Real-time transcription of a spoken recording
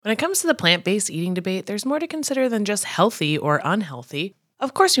When it comes to the plant-based eating debate, there's more to consider than just healthy or unhealthy.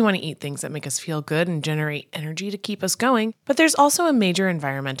 Of course, we want to eat things that make us feel good and generate energy to keep us going, but there's also a major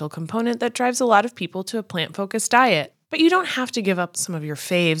environmental component that drives a lot of people to a plant-focused diet. But you don't have to give up some of your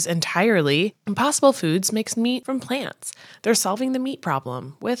faves entirely. Impossible Foods makes meat from plants. They're solving the meat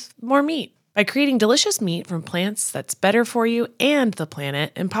problem with more meat. By creating delicious meat from plants that's better for you and the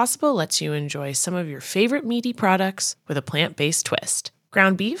planet, Impossible lets you enjoy some of your favorite meaty products with a plant-based twist.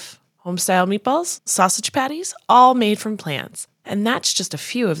 Ground beef, home-style meatballs, sausage patties, all made from plants. And that's just a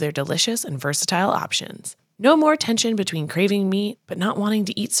few of their delicious and versatile options. No more tension between craving meat but not wanting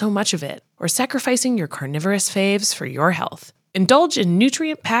to eat so much of it, or sacrificing your carnivorous faves for your health. Indulge in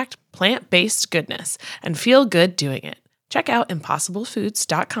nutrient-packed, plant-based goodness and feel good doing it. Check out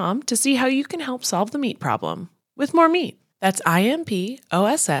ImpossibleFoods.com to see how you can help solve the meat problem with more meat. That's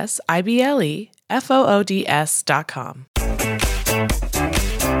ImpossibleFoods.com.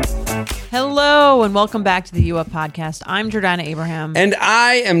 Hello and welcome back to the U Up Podcast. I'm Jordana Abraham. And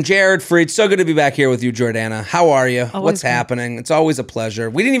I am Jared Freed. So good to be back here with you, Jordana. How are you? What's happening? It's always a pleasure.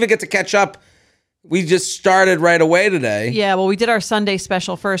 We didn't even get to catch up. We just started right away today. Yeah, well, we did our Sunday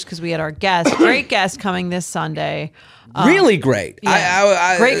special first because we had our guest, great guest coming this Sunday. Really great.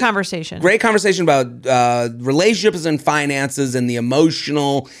 Yeah. Great conversation. Great conversation about relationships and finances and the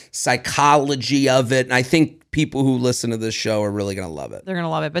emotional psychology of it. And I think people who listen to this show are really going to love it. They're going to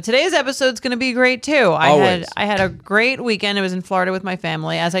love it. But today's episode's going to be great too. I had a great weekend. I was in Florida with my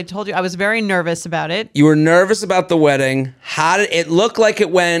family. As I told you, I was very nervous about it. You were nervous about the wedding. How did it look? Like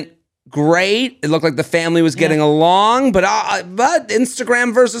it went great. It looked like the family was getting along, but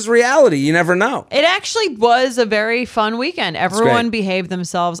Instagram versus reality, you never know. It actually was a very fun weekend. Everyone behaved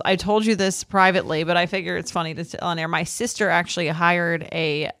themselves. I told you this privately, but I figure it's funny to tell on air. My sister actually hired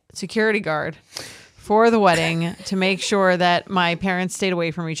a security guard for the wedding to make sure that my parents stayed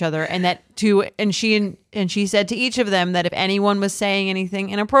away from each other, and she said to each of them that if anyone was saying anything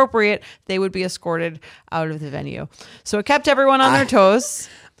inappropriate, they would be escorted out of the venue. So it kept everyone on their toes.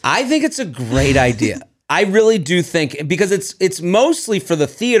 I think it's a great idea. I really do think, because it's mostly for the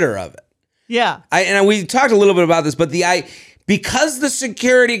theater of it. Yeah. We talked a little bit about this, but because the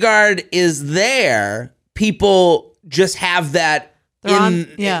security guard is there, people just have that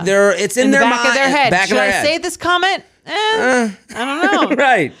it's in their back mind, of their head. Should I say this comment? I don't know.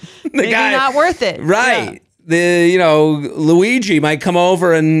 Right. Maybe not worth it. Right. Yeah. Luigi might come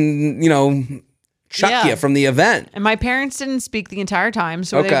over and, chuck you from the event. And my parents didn't speak the entire time,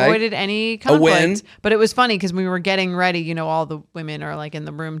 so they avoided any conflict. But it was funny because we were getting ready, all the women are like in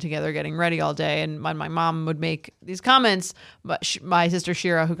the room together getting ready all day, and my mom would make these comments, but my sister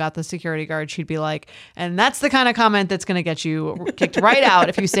Shira, who got the security guard, she'd be like, and that's the kind of comment that's going to get you kicked right out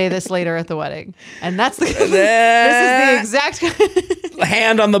if you say this later at the wedding. And that's this is the exact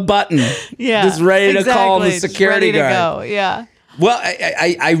hand on the button. Yeah. Just ready to call the security guard. Ready to go. Yeah. Well,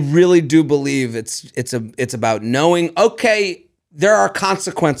 I really do believe it's about knowing, okay, there are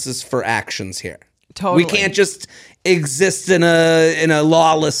consequences for actions here. Totally. We can't just exist in a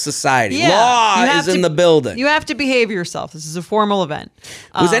lawless society. Yeah, law is in the building. You have to behave yourself. This is a formal event.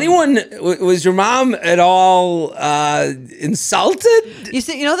 Was your mom at all insulted? You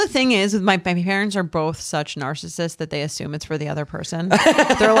see, the thing is, my parents are both such narcissists that they assume it's for the other person.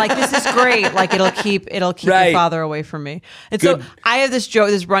 They're like, this is great. Like it'll keep your father away from me. And so I have this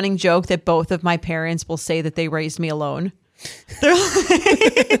running joke that both of my parents will say that they raised me alone. They're like,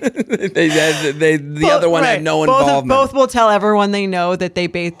 the other one had no involvement. Both will tell everyone they know that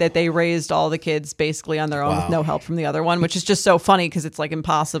they raised all the kids basically on their own with no help from the other one, which is just so funny because it's like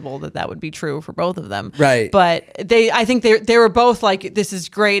impossible that would be true for both of them. Right. But I think they were both like, this is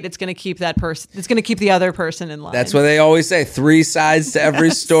great. It's going to keep that person. It's going to keep the other person in line. That's what they always say. 3 sides to every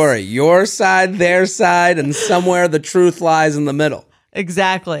story. Your side, their side, and somewhere the truth lies in the middle.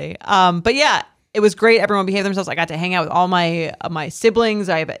 Exactly. But yeah. It was great. Everyone behaved themselves. I got to hang out with all my siblings.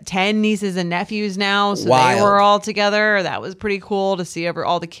 I have 10 nieces and nephews now, so they were all together. That was pretty cool to see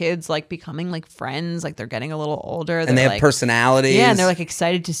all the kids like becoming like friends. Like they're getting a little older, and they have personalities. Yeah, and they're like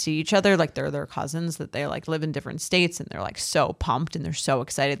excited to see each other. Like they're their cousins that they like live in different states, and they're like so pumped and they're so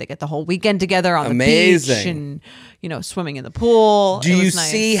excited. They get the whole weekend together on the beach and swimming in the pool. Do you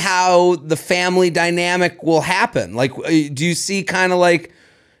see how the family dynamic will happen? Like, do you see kind of like?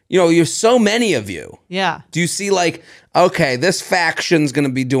 You're so many of you. Yeah. Do you see like, okay, this faction's going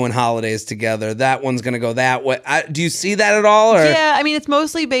to be doing holidays together. That one's going to go that way. Do you see that at all? Or? Yeah, I mean, it's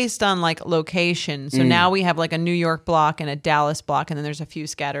mostly based on like location. So now we have like a New York block and a Dallas block, and then there's a few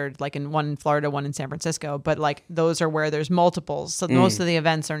scattered, like in one in Florida, one in San Francisco. But like those are where there's multiples. So most of the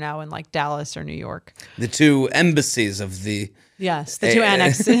events are now in like Dallas or New York. The two embassies of the... Yes, the two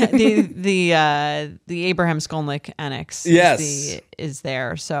annex, the Abraham Skolnick annex is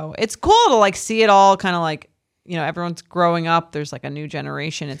there. So it's cool to like see it all kind of like, you know, everyone's growing up. There's like a new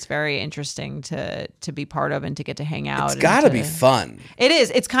generation. It's very interesting to be part of and to get to hang out. It's got to be fun. It is.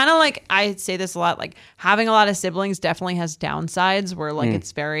 It's kind of like, I say this a lot, like having a lot of siblings definitely has downsides where like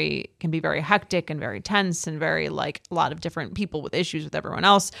it's can be very hectic and very tense and very like a lot of different people with issues with everyone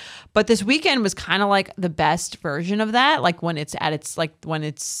else. But this weekend was kind of like the best version of that. Like when it's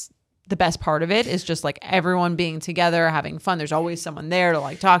the best part of it is just like everyone being together, having fun. There's always someone there to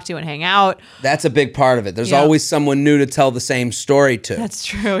like talk to and hang out. That's a big part of it. There's always someone new to tell the same story to. That's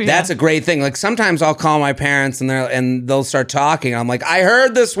true. Yeah. That's a great thing. Like sometimes I'll call my parents and they'll start talking. I'm like, I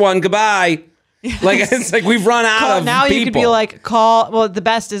heard this one. Goodbye. Yes. Like it's like we've run out of now people. You could be like well, the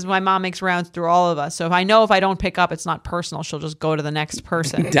best is my mom makes rounds through all of us. So if I don't pick up, it's not personal. She'll just go to the next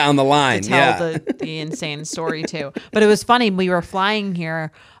person down the line to tell the insane story too. But it was funny. We were flying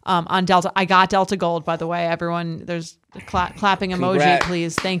here on Delta. I got Delta Gold, by the way. Everyone, there's a clapping emoji, Congrats.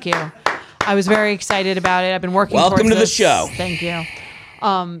 Please. Thank you. I was very excited about it. I've been working. Welcome to the show. Thank you.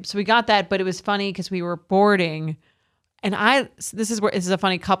 So we got that, but it was funny because we were boarding. And this is a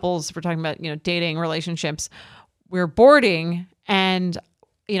funny couples. We're talking about, you know, dating relationships. We're boarding and,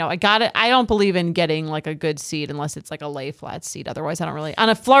 you know, I don't believe in getting like a good seat unless it's like a lay flat seat. Otherwise I don't really, on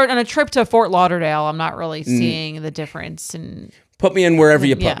a trip to Fort Lauderdale, I'm not really seeing the difference. And put me in wherever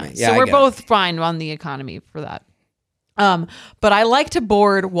you put me. Yeah, so we're both fine on the economy for that. But I like to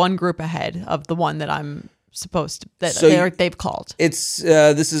board one group ahead of the one that I'm supposed to they've called. It's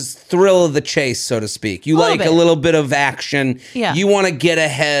this is thrill of the chase, so to speak. You like a little bit of action. Yeah. You want to get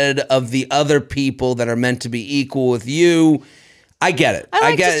ahead of the other people that are meant to be equal with you. I get it. I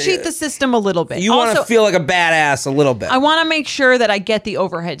like to cheat the system a little bit. You want to feel like a badass a little bit. I want to make sure that I get the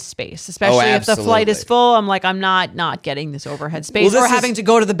overhead space, especially if the flight is full. I'm like, I'm not getting this overhead space, or having to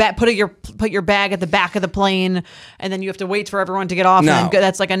go to the back, put your bag at the back of the plane, and then you have to wait for everyone to get off. No. And then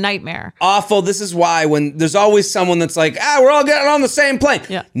that's like a nightmare. Awful. This is why when there's always someone that's like, we're all getting on the same plane.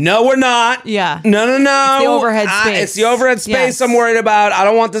 Yeah. No, we're not. Yeah. No. It's the overhead space. It's the overhead space I'm worried about. I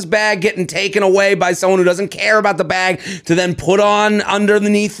don't want this bag getting taken away by someone who doesn't care about the bag to then put on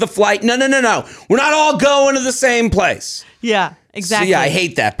underneath the flight. No. We're not all going to the same place. Yeah, exactly. So, yeah, I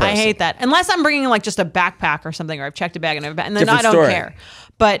hate that person. I hate that. Unless I'm bringing like just a backpack or something, or I've checked a bag and then Different I don't story. care.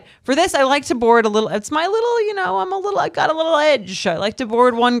 But for this, I like to board a little. It's my little, you know, I got a little edge. I like to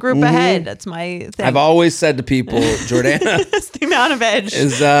board one group ahead. That's my thing. I've always said to people, Jordana, that's the amount of edge.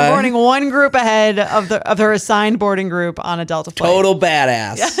 Is boarding one group ahead of their assigned boarding group on a Delta flight. Total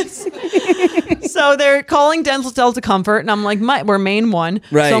badass. Yes. So they're calling Delta Comfort, and I'm like, Mike, we're main one.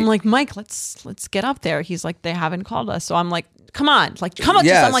 Right. So I'm like, Mike, let's get up there. He's like, they haven't called us. So I'm like, come on.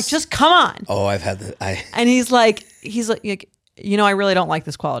 Yes. I'm like, just come on. Oh, I've had that. And he's like, you know, I really don't like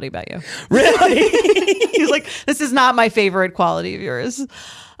this quality about you. Really? He's like, this is not my favorite quality of yours.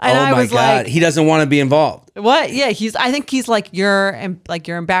 And I was God. Like, he doesn't want to be involved. What? Yeah. I think he's like, you're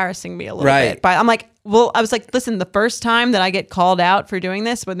embarrassing me a little bit. But I'm like, well, I was like, listen, the first time that I get called out for doing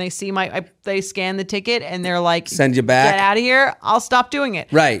this, when they see they scan the ticket and they're like, send you back, get out of here, I'll stop doing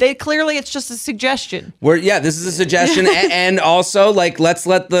it. Right. It's just a suggestion. This is a suggestion. And also like, let's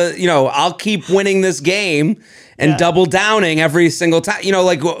let I'll keep winning this game and double downing every single time. You know,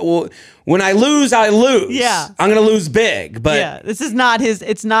 like when I lose, I lose. Yeah. I'm going to lose big, but yeah, it's not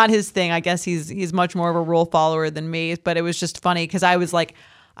his thing. I guess he's much more of a rule follower than me, but it was just funny because I was like,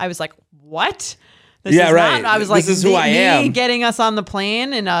 what? This is right. I was like, this is who I am. Getting us on the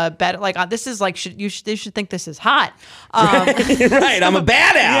plane and this is like, they should think this is hot. Right. I'm a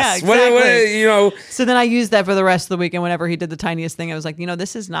badass. Yeah, exactly. What So then I used that for the rest of the weekend. Whenever he did the tiniest thing, I was like,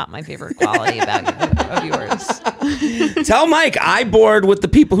 this is not my favorite quality of yours. Tell Mike I board with the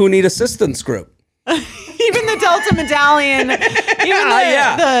people who need assistance group. Even the Delta Medallion,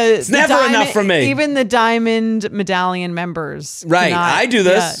 it's never enough for me. Even the Diamond Medallion members, right? I do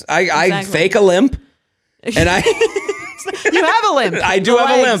this. I fake a limp, and I. You have a limp. I do have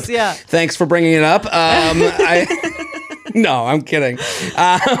a limp. Yeah. Thanks for bringing it up. No, I'm kidding.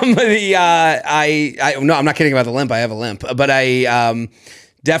 I'm not kidding about the limp. I have a limp, but I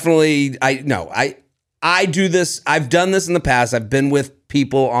do this. I've done this in the past. I've been with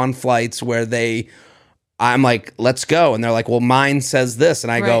people on flights where they I'm like, let's go. And they're like, well, mine says this.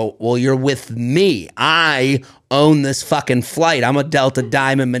 And I go, well, you're with me. I own this fucking flight. I'm a Delta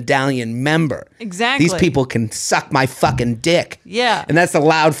Diamond Medallion member. Exactly. These people can suck my fucking dick. Yeah. And that's the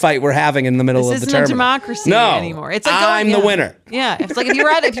loud fight we're having in the middle of the terminal. This isn't a democracy anymore. It's like I'm the winner. Yeah. It's like if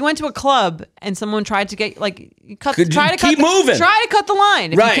you went to a club and someone tried to get moving. Try to cut the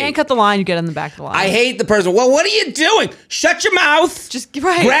line. If you can't cut the line, you get on the back of the line. I hate the person. Well, what are you doing? Shut your mouth. Just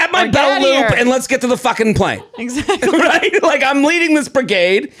grab my belt loop and let's get to the fucking plane. Exactly. Right? Like I'm leading this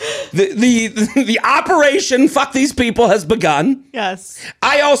brigade. The operation fuck these people has begun. Yes.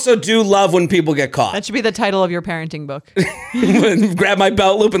 I also do love when people get caught. That should be the title of your parenting book. Grab my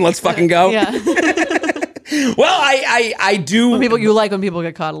belt loop and let's fucking go. Yeah. Well, I do. When people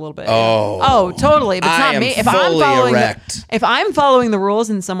get caught a little bit. Oh, totally. But it's not me. If I'm following the rules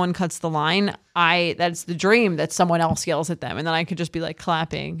and someone cuts the line, that's the dream that someone else yells at them, and then I could just be like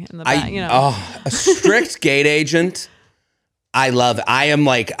clapping in the back. A strict gate agent. I love it. I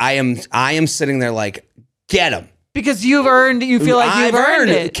am sitting there like, get them. Because you feel like you've earned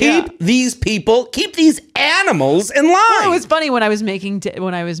it. Keep these animals in line. Well, it was funny when I was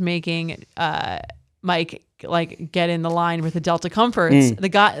making Mike like get in the line with the Delta Comforts. The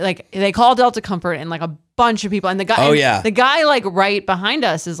guy, like, they call Delta Comfort and like a bunch of people, and the guy, the guy like right behind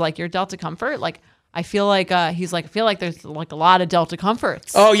us is like, "You're Delta Comfort?" Like, I feel like he's like, I feel like there's like a lot of Delta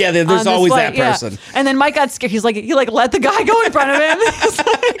Comforts. Oh yeah, there's always that person. Yeah. And then Mike got scared. He let the guy go in front of him.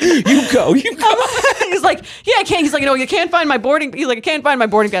 Like, you go. He's like, yeah, I can't. He's like, you can't find my boarding. He's like, I can't find my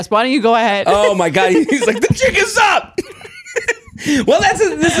boarding pass. Why don't you go ahead? Oh my God. He's like, the jig is up. Well,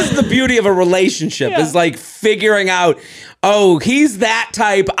 this is the beauty of a relationship, is like figuring out, oh, he's that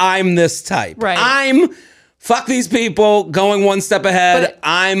type, I'm this type. Right. I'm fuck these people, going one step ahead.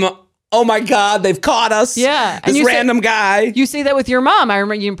 Oh my God, they've caught us. Yeah. This random guy. You see that with your mom. I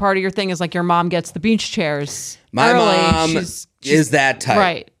remember part of your thing is like your mom gets the beach chairs. My early. mom is that type.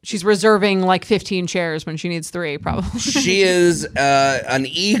 Right. She's reserving like 15 chairs when she needs 3, probably. She is an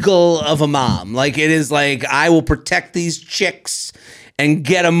eagle of a mom. Like, it is like, I will protect these chicks and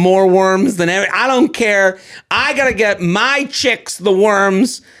get them more worms than ever. I don't care. I got to get my chicks the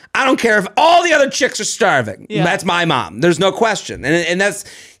worms. I don't care if all the other chicks are starving. Yeah. That's my mom. There's no question. And that's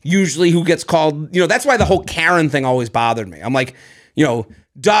usually who gets called. That's why the whole Karen thing always bothered me. I'm like,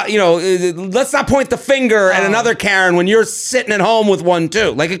 let's not point the finger at another Karen when you're sitting at home with one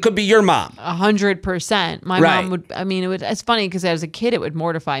too. Like, it could be your mom. 100%. My mom would. I mean, it's funny because as a kid it would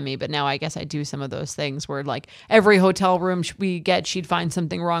mortify me, but now I guess I do some of those things where like every hotel room she'd find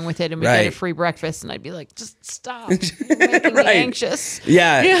something wrong with it, and we'd get a free breakfast, and I'd be like, just stop, you're making me anxious.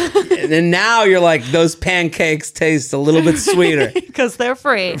 Yeah. And now you're like, those pancakes taste a little bit sweeter because they're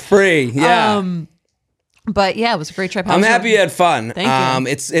free. Yeah. But yeah, it was a great trip. I'm happy you had fun. Thank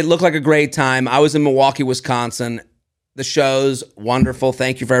you. It looked like a great time. I was in Milwaukee, Wisconsin. The show's wonderful.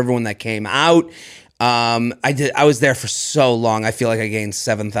 Thank you for everyone that came out. I was there for so long. I feel like I gained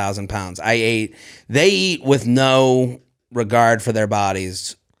 7,000 pounds. They eat with no regard for their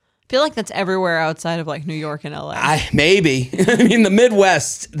bodies. I feel like that's everywhere outside of like New York and LA. Maybe. I mean, the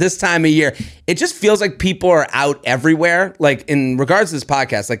Midwest this time of year, it just feels like people are out everywhere. Like, in regards to this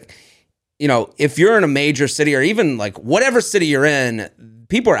podcast, like, if you're in a major city or even like whatever city you're in,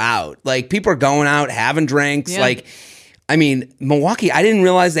 people are out. Like, people are going out, having drinks. Yeah. Like, I mean, Milwaukee, I didn't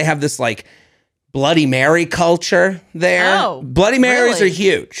realize they have this like Bloody Mary culture there. Oh, Bloody Marys are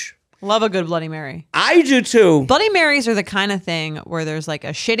huge. Love a good Bloody Mary. I do too. Bloody Marys are the kind of thing where there's like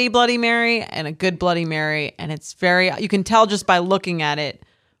a shitty Bloody Mary and a good Bloody Mary, and it's you can tell just by looking at it.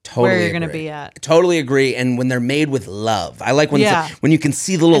 Totally where you're going to be at. Totally agree. And when they're made with love, I like when you can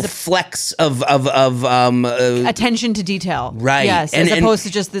see the little flecks of attention to detail. Right. Yes. As opposed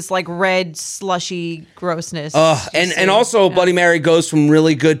to just this like red slushy grossness. And also Bloody Mary goes from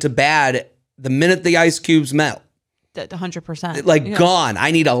really good to bad the minute the ice cubes melt. 100%. Gone. I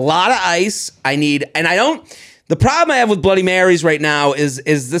need a lot of ice. The problem I have with Bloody Marys right now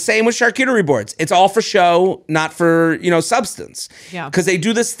is the same with charcuterie boards. It's all for show, not for, substance. Yeah. Because they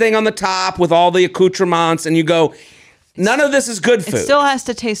do this thing on the top with all the accoutrements, and you go, none of this is good food. It still has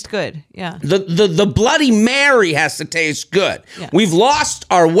to taste good. Yeah. The Bloody Mary has to taste good. Yeah. We've lost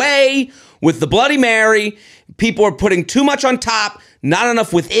our way with the Bloody Mary. People are putting too much on top, not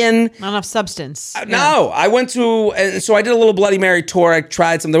enough within. Not enough substance. No, I went to, and so I did a little Bloody Mary tour. I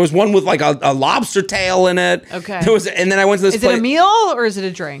tried some. There was one with like a lobster tail in it. Okay. And then I went to this place. Is it a meal or is it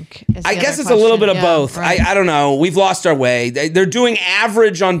a drink? I guess it's a little bit of both. Right. I don't know. We've lost our way. They're doing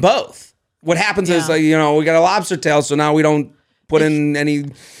average on both. What happens is, we got a lobster tail, so now we don't put in any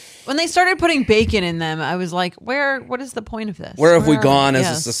When they started putting bacon in them, I was like, what is the point of this? Where have we gone as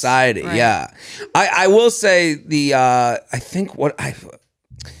a society? Right. Yeah. I will say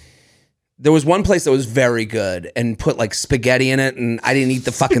there was one place that was very good and put like spaghetti in it, and I didn't eat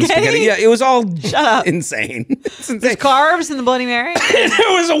the fucking spaghetti. Yeah, it was all insane. It's insane. There's carbs in the Bloody Mary?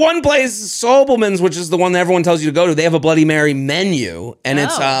 There was a one place, Sobelman's, which is the one that everyone tells you to go to. They have a Bloody Mary menu, and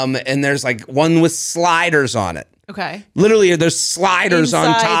it's and there's like one with sliders on it. Okay. Literally, there's sliders on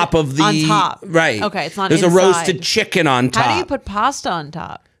top of the... On top. Right. Okay, it's not There's inside. a roasted chicken on top. How do you put pasta on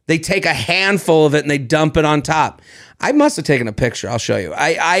top? They take a handful of it and they dump it on top. I must have taken a picture. I'll show you.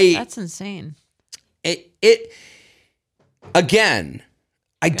 That's insane. Again,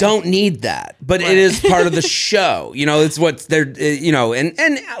 I don't need that, but it is part of the show. You know, it's what they're,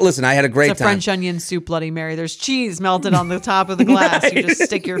 and listen, I had a great It's a time. French onion soup Bloody Mary. There's cheese melted on the top of the glass. Right. You just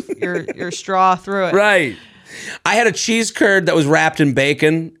stick your straw through it. Right. I had a cheese curd that was wrapped in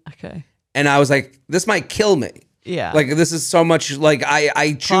bacon, Okay. and I was like, this might kill me. Yeah. Like, this is so much, like,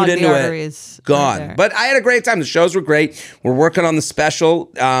 I chewed Clogged the into arteries it. Gone. right there. But I had a great time. The shows were great. We're working on the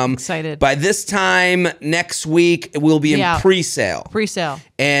special. Excited. By this time next week, it will be in pre-sale. Pre-sale.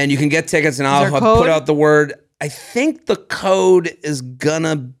 And you can get tickets, and there I'll a code? put out the word. I think the code is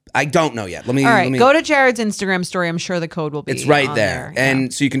gonna... I don't know yet. Let me Go to Jared's Instagram story. I'm sure the code will be It's right on there. Yeah.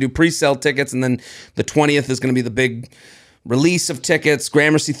 And so you can do pre-sale tickets, and then the 20th is going to be the big release of tickets.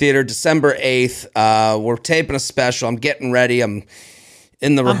 Gramercy Theater, December 8th. We're taping a special. I'm getting ready. I'm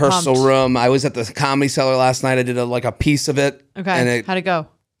in the rehearsal room. I was at the Comedy Cellar last night. I did a piece of it. Okay. And How'd it go?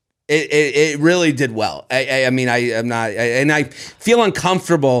 It really did well. I feel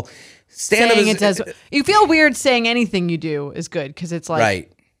uncomfortable. Stand-up Saying it does. You feel weird saying anything you do is good because it's like,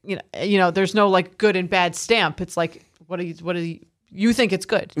 right. You know, there's no like good and bad stamp. It's like, what do you think it's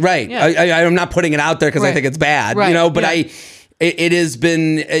good? Right. Yeah. I'm not putting it out there because I think it's bad, Right. but it has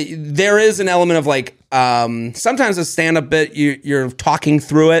been, there is an element of like, sometimes a stand-up bit, you're talking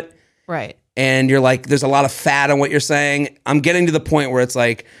through it. Right. And you're like, there's a lot of fat on what you're saying. I'm getting to the point where it's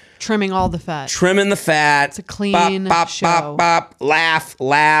like, Trimming all the fat. trimming the fat. It's a clean show. Bop, bop,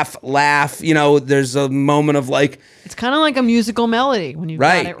 laugh. You know, there's a moment of like... It's kind of like a musical melody when you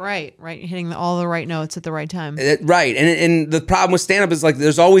Right. got it right? Hitting all the right notes at the right time. Right. And the problem with stand-up is like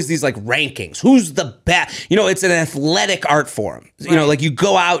there's always these like rankings. Who's the best? You know, it's an athletic art form. You know, like you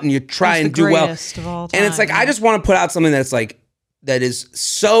go out and you try Who's and the do well. greatest of all And it's like, time, I just want to put out something that's like, that is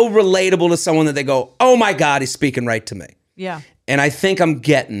so relatable to someone that they go, oh my God, he's speaking right to me. Yeah. And I think I'm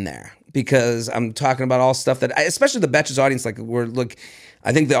getting there because I'm talking about all stuff that, especially the Betches audience, I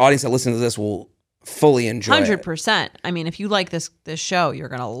think the audience that listens to this will fully enjoy 100%. I mean, if you like this show, you're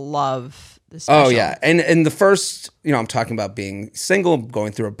gonna love this special. Oh yeah, and the first, I'm talking about being single,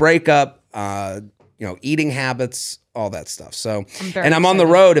 going through a breakup, eating habits, all that stuff. So, I'm on the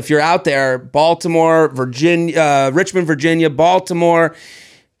road. If you're out there, Baltimore, Virginia, Richmond, Virginia, Baltimore,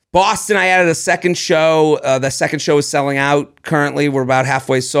 Boston, I added a second show. The second show is selling out currently. We're about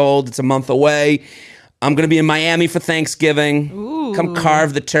halfway sold. It's a month away. I'm going to be in Miami for Thanksgiving. Ooh. Come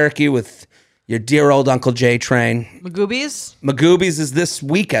carve the turkey with your dear old Uncle J Train. Magoobies is this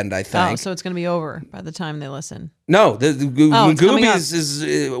weekend, I think. Oh, so it's going to be over by the time they listen. No, the Magoobies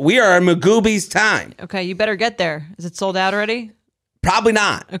is, we are in Magoobies time. Okay, you better get there. Is it sold out already? Probably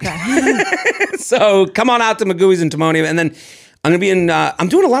not. Okay. So come on out to Magoobies in Timonium. And then I'm going to be in, I'm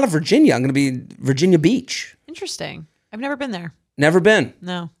doing a lot of Virginia. I'm going to be in Virginia Beach. Interesting. I've never been there. Never been.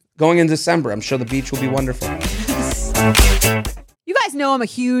 No. Going in December. I'm sure the beach will be wonderful. You guys know I'm a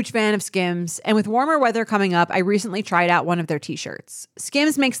huge fan of Skims, and with warmer weather coming up, I recently tried out one of their t-shirts.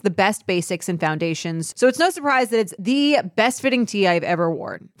 Skims makes the best basics and foundations, so it's no surprise that it's the best fitting tee I've ever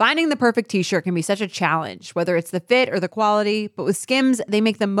worn. Finding the perfect t-shirt can be such a challenge, whether it's the fit or the quality, but with Skims, they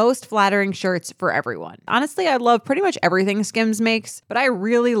make the most flattering shirts for everyone. Honestly, I love pretty much everything Skims makes, but I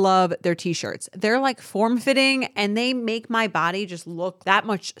really love their t-shirts. They're like form-fitting, and they make my body just look that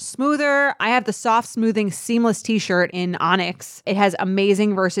much smoother. I have the soft, smoothing, seamless t-shirt in Onyx. It has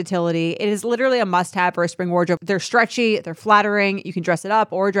amazing versatility. It is literally a must-have for a spring wardrobe. They're stretchy, they're flattering, you can dress it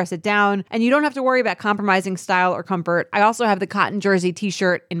up or dress it down, and you don't have to worry about compromising style or comfort. I also have the cotton jersey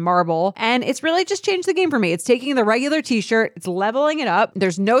t-shirt in marble, and it's really just changed the game for me. It's taking the regular t-shirt, it's leveling it up,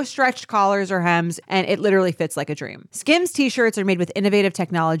 there's no stretched collars or hems, and it literally fits like a dream. Skims t-shirts are made with innovative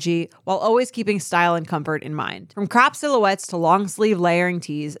technology while always keeping style and comfort in mind. From crop silhouettes to long sleeve layering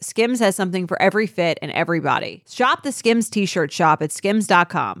tees, Skims has something for every fit and every body. Shop the Skims t-shirt shop at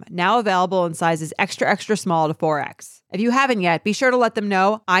skims.com, now available in sizes extra, extra small to 4X. If you haven't yet, be sure to let them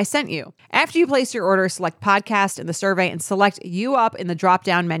know I sent you. After you place your order, select podcast in the survey and select you up in the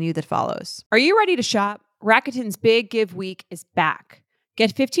drop-down menu that follows. Are you ready to shop? Rakuten's Big Give Week is back.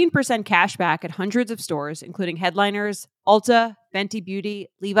 Get 15% cash back at hundreds of stores, including Headliners, Ulta, Fenty Beauty,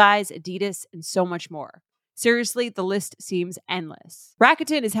 Levi's, Adidas, and so much more. Seriously, the list seems endless.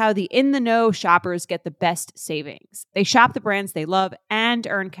 Rakuten is how the in-the-know shoppers get the best savings. They shop the brands they love and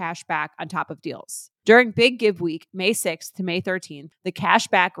earn cash back on top of deals. During Big Give Week, May 6th to May 13th, the cash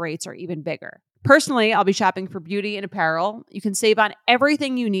back rates are even bigger. Personally, I'll be shopping for beauty and apparel. You can save on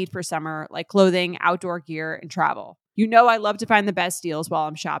everything you need for summer, like clothing, outdoor gear, and travel. You know I love to find the best deals while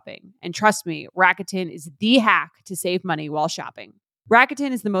I'm shopping. And trust me, Rakuten is the hack to save money while shopping.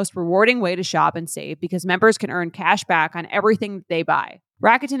 Rakuten is the most rewarding way to shop and save because members can earn cash back on everything that they buy.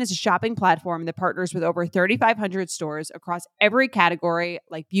 Rakuten is a shopping platform that partners with over 3,500 stores across every category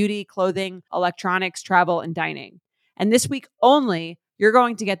like beauty, clothing, electronics, travel, and dining. And this week only, you're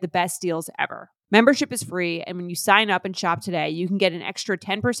going to get the best deals ever. Membership is free, and when you sign up and shop today, you can get an extra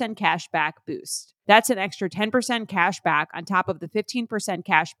 10% cash back boost. That's an extra 10% cash back on top of the 15%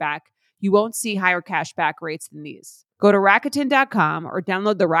 cash back. You won't see higher cash back rates than these. Go to Rakuten.com or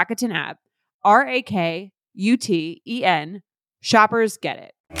download the Rakuten app. Rakuten. Shoppers get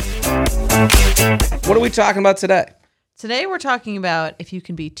it. What are we talking about today? Today we're talking about if you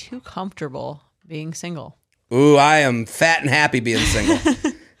can be too comfortable being single. Ooh, I am fat and happy being single.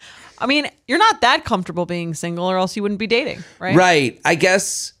 I mean, you're not that comfortable being single or else you wouldn't be dating, right? Right. I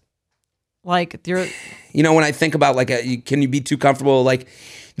guess, like, you're... you know, when I think about, like, can you be too comfortable? Like,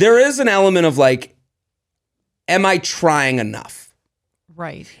 there is an element of, like, am I trying enough?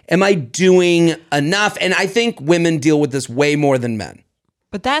 Right. Am I doing enough? And I think women deal with this way more than men.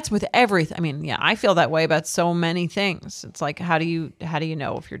 But that's with everything. I mean, yeah, I feel that way about so many things. It's like, how do you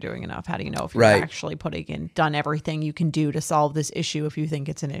know if you're doing enough? How do you know if you're actually done everything you can do to solve this issue if you think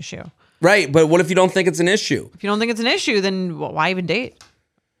it's an issue? Right. But what if you don't think it's an issue? If you don't think it's an issue, then why even date?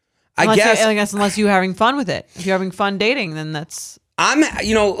 I guess unless you're having fun with it. If you're having fun dating, then that's... I'm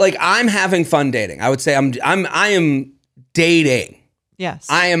having fun dating. I would say I am dating. Yes.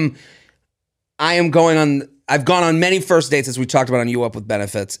 I am going on... I've gone on many first dates, as we talked about on You Up With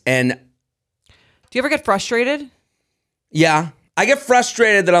Benefits. And do you ever get frustrated? Yeah. I get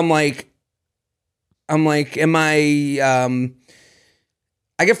frustrated that I'm like, I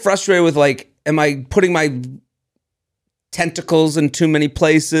get frustrated with, like, am I putting my tentacles in too many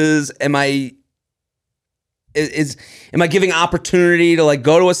places? Am I giving opportunity to, like,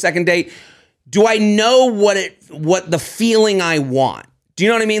 go to a second date? Do I know what the feeling I want? Do you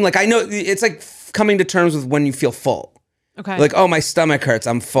know what I mean? Like, I know it's like coming to terms with when you feel full. Okay. Like, oh, my stomach hurts.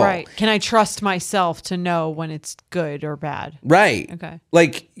 I'm full. Right. Can I trust myself to know when it's good or bad? Right. Okay.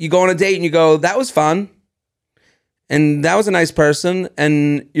 Like, you go on a date and you go, that was fun. And that was a nice person.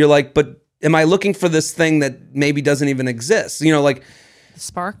 And you're like, but am I looking for this thing that maybe doesn't even exist? You know, like... The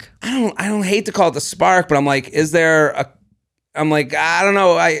spark? I don't hate to call it the spark, but I'm like, I'm like, I don't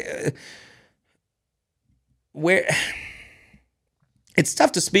know. It's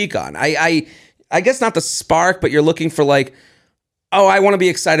tough to speak on. I guess not the spark, but you're looking for, like, oh, I want to be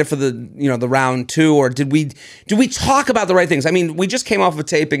excited for the round two, or did we talk about the right things? I mean, we just came off of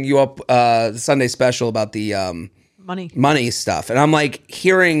taping You Up the Sunday special about the money stuff, and I'm like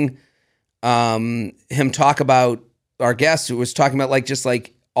hearing him talk about our guest who was talking about, like, just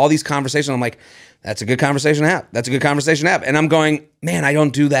like all these conversations. I'm like, that's a good conversation to have. That's a good conversation to have. And I'm going, man, I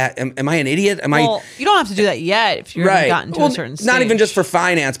don't do that. Am I an idiot? You don't have to do that yet if you haven't gotten to a certain stage. Not even just for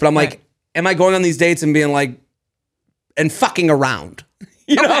finance, but I'm like, am I going on these dates and being like, and fucking around?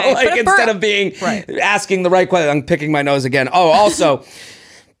 You know, like, instead of being asking the right question. I'm picking my nose again. Oh, also,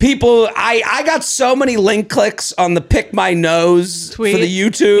 people, I got so many link clicks on the pick my nose tweet for the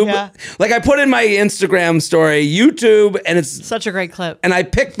YouTube. Yeah. Like, I put in my Instagram story, YouTube, and it's such a great clip. And I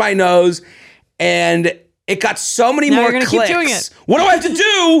picked my nose. And it got so many more clicks. Keep doing it. What do I have to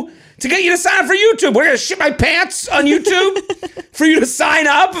do to get you to sign up for YouTube? We're going to shit my pants on YouTube for you to sign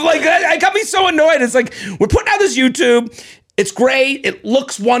up? Like, it got me so annoyed. It's like, we're putting out this YouTube. It's great. It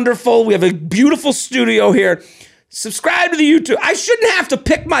looks wonderful. We have a beautiful studio here. Subscribe to the YouTube. I shouldn't have to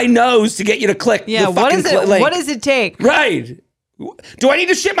pick my nose to get you to click the fucking link. What does it take? Right. Do I need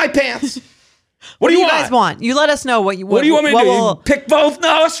to shit my pants? What do you guys want? You let us know what do you want me to do? Pick both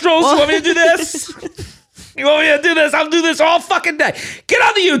nostrils? You want me to do this? You want me to do this? I'll do this all fucking day. Get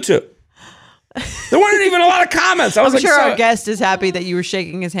on the YouTube. There weren't even a lot of comments. I'm sure our guest is happy that you were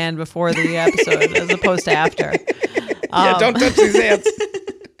shaking his hand before the episode as opposed to after. Yeah, don't touch his hands.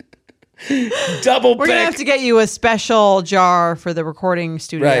 Double pick. We're going to have to get you a special jar for the recording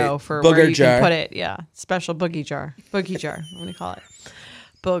studio for Booger where you jar. Can put it. Yeah, special boogie jar. Boogie jar. What do you call it?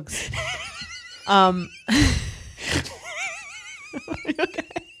 Boogs. Okay.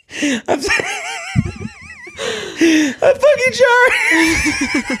 A boogie jar.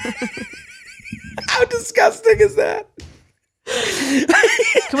 How disgusting is that?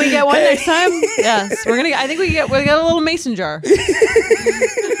 Can we get one next time? Yes, we're gonna. I think we got a little mason jar.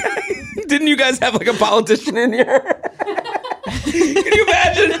 Didn't you guys have like a politician in here? Can you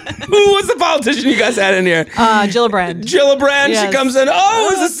imagine who was the politician you guys had in here? Gillibrand. Gillibrand. Yes. She comes in. Oh,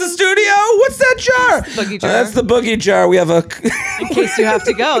 is this the studio? What's that jar? Boogie jar. That's the boogie jar. We have a. In case you have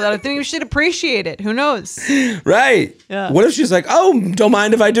to go, I think you should appreciate it. Who knows? Right. Yeah. What if she's like, oh, don't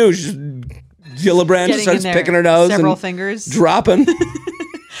mind if I do? She's Gillibrand just starts picking her nose, several and fingers, dropping.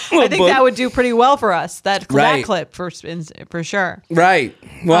 I think that would do pretty well for us. That clip for sure. Right.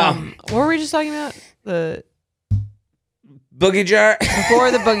 Wow. What were we just talking about? The boogie jar.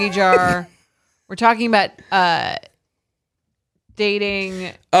 Before the boogie jar, we're talking about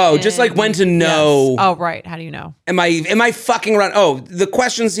dating. Oh, just like when to know. Yes. Oh, right. How do you know? Am I fucking around? Oh, the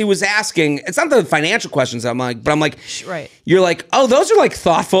questions he was asking. It's not the financial questions. I'm like, right. You're like, oh, those are like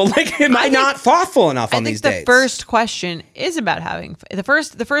thoughtful. Like, am I not thoughtful enough on these dates? I think the first question is about having the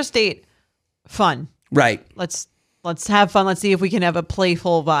first date, fun. Right. Let's have fun. Let's see if we can have a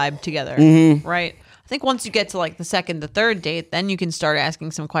playful vibe together. Right. I think once you get to like the second, the third date, then you can start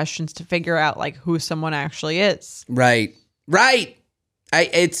asking some questions to figure out like who someone actually is. Right. Right.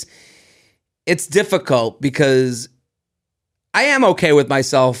 It's difficult because I am okay with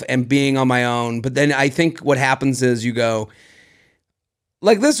myself and being on my own. But then I think what happens is you go,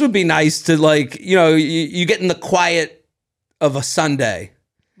 like, this would be nice to, like, you know, you get in the quiet of a Sunday.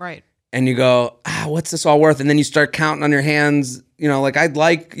 Right. And you go, what's this all worth? And then you start counting on your hands, you know, like, I'd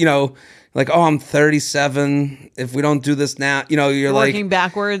like, you know, like, oh, I'm 37. If we don't do this now, you know, you're working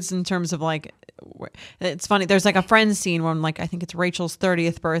backwards in terms of like, it's funny. There's like a Friends scene where I'm like, I think it's Rachel's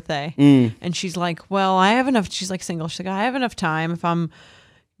 30th birthday. And she's like, well, I have enough. She's like single. She's like, I have enough time. If I'm,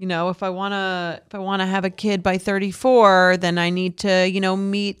 you know, if I want to have a kid by 34, then I need to, you know,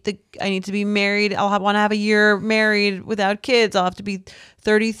 I need to be married. Want to have a year married without kids. I'll have to be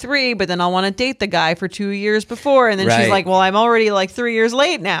 33, but then I'll want to date the guy for 2 years before. And then she's like, well, I'm already like 3 years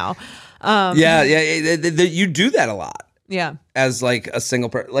late now. You do that a lot. Yeah. As like a single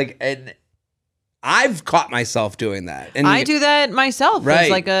person, like, and I've caught myself doing that. And I do that myself.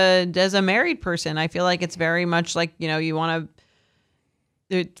 Right. As a married person, I feel like it's very much like, you know, you want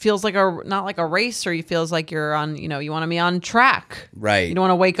to, it feels like not like a race, or you feels like you're on, you know, you want to be on track. Right. You don't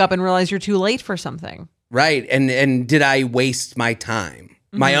want to wake up and realize you're too late for something. Right. And did I waste my time,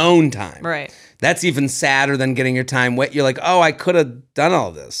 my own time? Right. That's even sadder than getting your time wet. You're like, oh, I could have done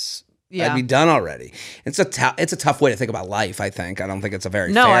all this. Yeah. I'd be done already. It's a tough way to think about life, I think. I don't think it's a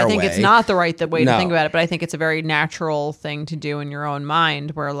very fair way. No, I think it's not the right way to think about it, but I think it's a very natural thing to do in your own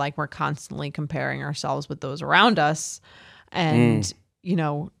mind, where like we're constantly comparing ourselves with those around us and, you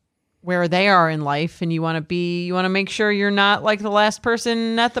know, where they are in life, and you want to make sure you're not like the last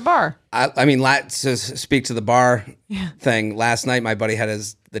person at the bar. I mean, to speak to the bar thing, last night my buddy had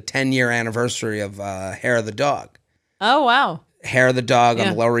the 10-year anniversary of Hair of the Dog. Oh, wow. Hair of the Dog on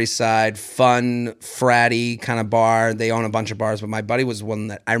the Lower East Side, fun, fratty kind of bar. They own a bunch of bars, but my buddy was one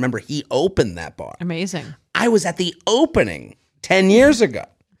that I remember he opened that bar. Amazing. I was at the opening 10 years ago.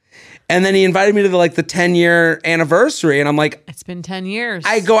 And then he invited me to the 10-year anniversary. And I'm like, it's been 10 years.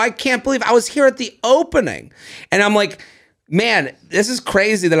 I go, I can't believe I was here at the opening. And I'm like, man, this is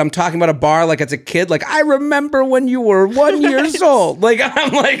crazy that I'm talking about a bar like it's a kid. Like, I remember when you were 1 year old. Like,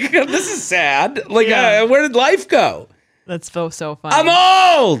 I'm like, this is sad. Like, where did life go? That's so funny. I'm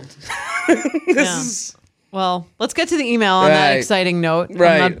old. Well, let's get to the email on that exciting note.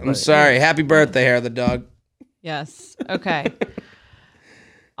 Right. I'm sorry. Happy birthday, Hair of the Dog. Yes. Okay.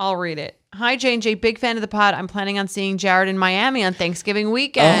 I'll read it. Hi, J&J. Big fan of the pod. I'm planning on seeing Jared in Miami on Thanksgiving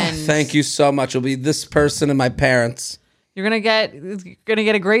weekend. Oh, thank you so much. It'll be this person and my parents. You're gonna get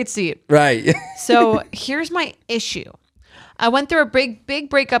a great seat. Right. So here's my issue. I went through a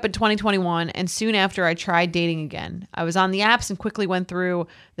big breakup in 2021, and soon after I tried dating again. I was on the apps and quickly went through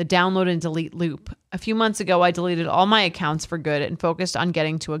the download and delete loop. A few months ago, I deleted all my accounts for good and focused on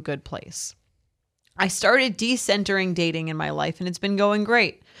getting to a good place. I started decentering dating in my life, and it's been going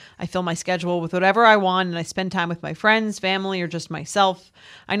great. I fill my schedule with whatever I want, and I spend time with my friends, family, or just myself.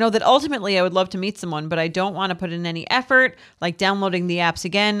 I know that ultimately I would love to meet someone, but I don't want to put in any effort, like downloading the apps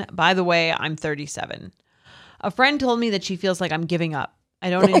again. By the way, I'm 37. A friend told me that she feels like I'm giving up.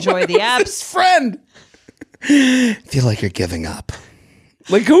 I don't enjoy the apps. This friend. Feel like you're giving up.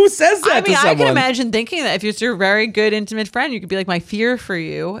 Like, who says that to someone? I can imagine thinking that if it's your very good, intimate friend, you could be like, my fear for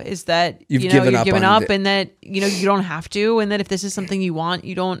you is that you've given up and that, you don't have to. And that if this is something you want,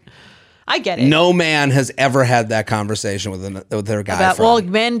 you don't. I get it. No man has ever had that conversation with their guy friend. Well,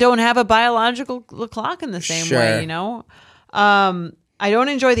 men don't have a biological clock in the same way, you know? I don't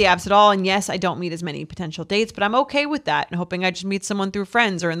enjoy the apps at all. And yes, I don't meet as many potential dates, but I'm okay with that and hoping I just meet someone through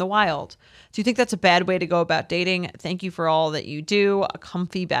friends or in the wild. Do you think that's a bad way to go about dating? Thank you for all that you do. A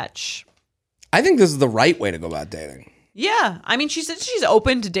comfy betch. I think this is the right way to go about dating. Yeah. I mean, she said she's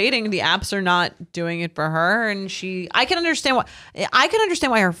open to dating. The apps are not doing it for her. And I can understand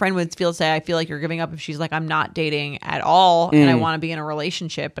why her friend would say, I feel like you're giving up if she's like, I'm not dating at all. And I want to be in a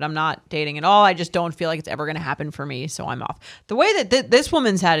relationship, but I'm not dating at all. I just don't feel like it's ever going to happen for me. So I'm off. The way that this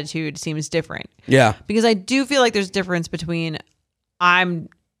woman's attitude seems different. Yeah. Because I do feel like there's a difference between I'm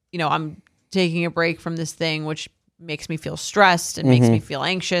taking a break from this thing, which makes me feel stressed and makes me feel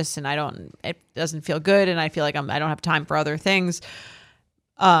anxious, and it doesn't feel good, and I feel like I don't have time for other things.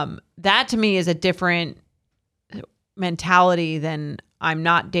 That to me is a different mentality than I'm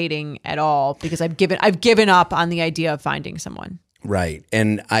not dating at all because I've given up on the idea of finding someone. Right.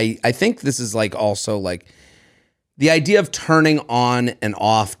 And I think this is like also like the idea of turning on and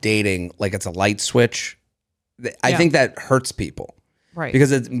off dating like it's a light switch. I think that hurts people. Right.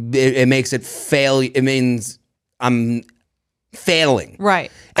 Because it makes it fail. It means I'm failing.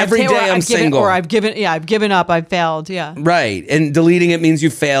 Right. Every day I'm single. I've given up. I've failed. Yeah. Right. And deleting it means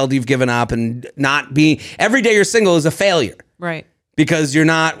you failed, you've given up, and not being every day you're single is a failure. Right. Because you're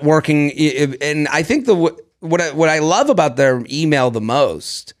not working. And I think what I love about their email the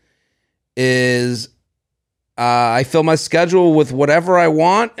most is I fill my schedule with whatever I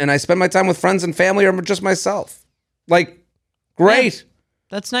want, and I spend my time with friends and family or just myself. Like, great. Yeah,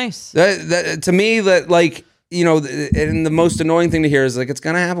 that's nice. That to me, that like, you know, and the most annoying thing to hear is like, it's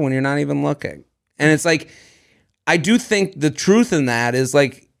going to happen when you're not even looking. And it's like, I do think the truth in that is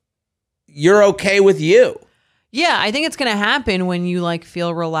like, you're okay with you. Yeah, I think it's going to happen when you like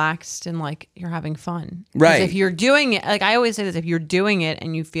feel relaxed and like you're having fun. Right. If you're doing it, like I always say this, if you're doing it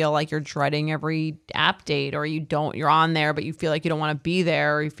and you feel like you're dreading every app date, or you're on there, but you feel like you don't want to be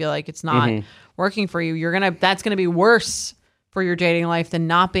there, or you feel like it's not working for you, that's going to be worse for your dating life than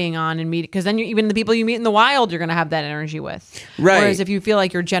not being on and meet, because then even the people you meet in the wild, you're going to have that energy with. Right. Whereas if you feel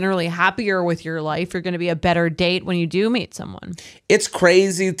like you're generally happier with your life, you're going to be a better date when you do meet someone. It's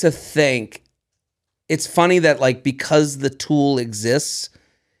crazy to think. It's funny that like, because the tool exists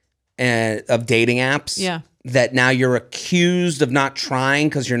of dating apps, that now you're accused of not trying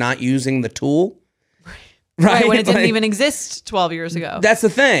because you're not using the tool. Right. When it didn't even exist 12 years ago. That's the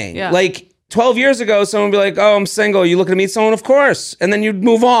thing. Yeah. Like 12 years ago, someone would be like, oh, I'm single. You looking to meet someone? Of course. And then you'd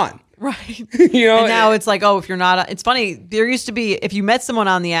move on. Right. You know, and now it's like, oh, if you're not, it's funny. There used to be, if you met someone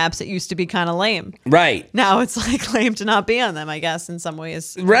on the apps, it used to be kind of lame. Right. Now it's like lame to not be on them, I guess, in some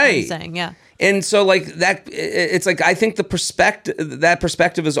ways. Right. I'm saying, yeah. And so like that, it's like, I think that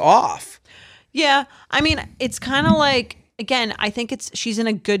perspective is off. Yeah. I mean, it's kind of like, again, I think she's in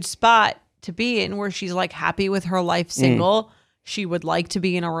a good spot to be in where she's like happy with her life single. She would like to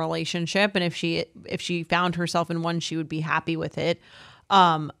be in a relationship. And if she found herself in one, she would be happy with it.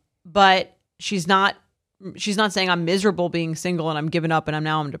 But she's not saying I'm miserable being single and I'm giving up and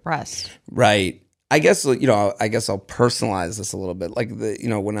I'm depressed. Right. I guess, you know, I'll personalize this a little bit. Like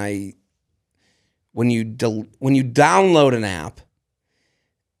when you download an app,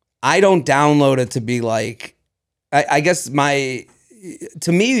 I don't download it to be like, I guess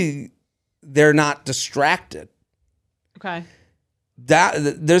to me, they're not distracted. Okay. I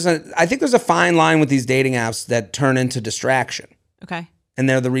think there's a fine line with these dating apps that turn into distraction. Okay. And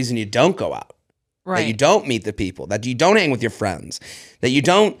they're the reason you don't go out. Right. That you don't meet the people, that you don't hang with your friends, that you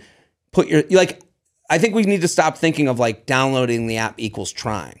don't put I think we need to stop thinking of like downloading the app equals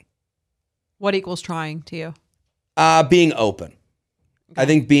trying. What equals trying to you? Being open. Okay. I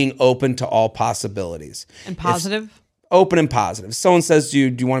think being open to all possibilities. And positive? Open and positive. If someone says to you,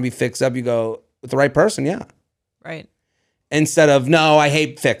 do you want to be fixed up? You go, with the right person, yeah. Right. Instead of, no, I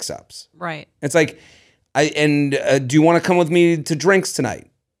hate fix-ups. Right. It's like, do you want to come with me to drinks tonight?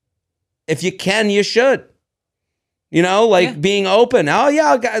 If you can, you should. You know, like being open. Oh,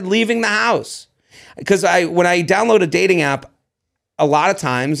 yeah, leaving the house. Because when I download a dating app, a lot of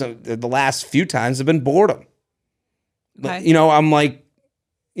times, the last few times, have been boredom. Okay. You know, I'm like,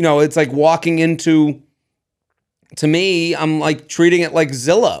 you know, it's like walking into, to me, I'm like treating it like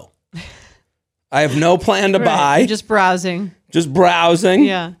Zillow. I have no plan to buy. You're just browsing.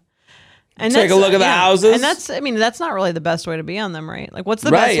 Yeah. And take a look at the houses. And that's not really the best way to be on them, right? Like, what's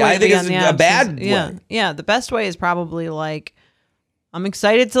the best way I to think be it's on the apps? a bad way. Yeah. The best way is probably like, I'm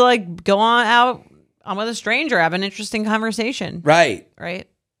excited to like go on out. I'm with a stranger, have an interesting conversation. Right. Right.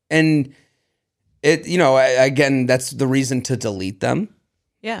 And it, you know, again, that's the reason to delete them.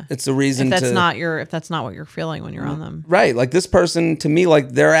 Yeah. It's a reason if that's to if that's not what you're feeling when you're on them. right. Like this person, to me, like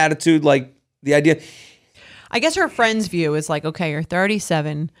their attitude, like the idea. I guess her friend's view is like, okay, you're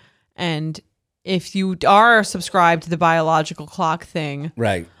 37, and if you are subscribed to the biological clock thing,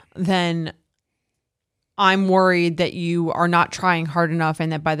 Right. then I'm worried that you are not trying hard enough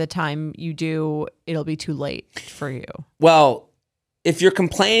and that by the time you do, it'll be too late for you. Well, if you're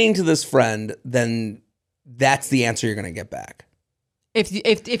complaining to this friend, then that's the answer you're going to get back.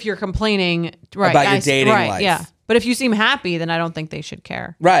 If you're complaining right, about your dating life. Yeah. But if you seem happy, then I don't think they should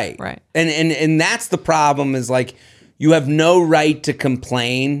care. Right. Right. And that's the problem is like you have no right to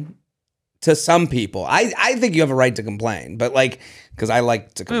complain to some people. I think you have a right to complain, but like because I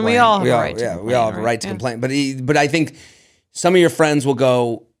like to complain. We all have a right to complain. We all have a right to complain. But I think some of your friends will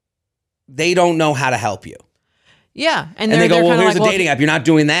go, they don't know how to help you. Yeah. And they go, well, here's a dating app. You're not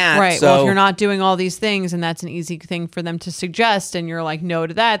doing that. Right. So. Well, if you're not doing all these things and that's an easy thing for them to suggest and you're like, no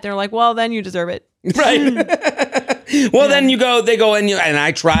to that, they're like, well, then you deserve it. Right. Well, then they go, and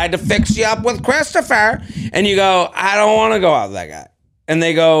I tried to fix you up with Christopher. And you go, I don't want to go out with that guy. And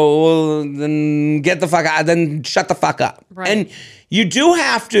they go, well, then get the fuck out, then shut the fuck up. Right. And you do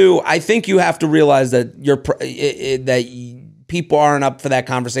have to, I think you have to realize that people aren't up for that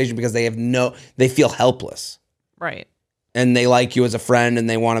conversation because they feel helpless. Right. And they like you as a friend and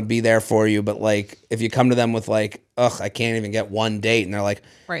they want to be there for you. But like, if you come to them with like, ugh, I can't even get one date. And they're like,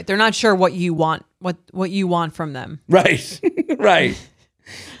 right. They're not sure what you want, what you want from them. right. Right.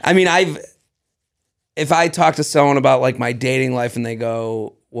 I mean, if I talk to someone about like my dating life and they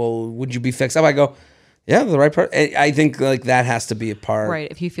go, well, would you be fixed up? I go, yeah, the right part. I think like that has to be a part. Right.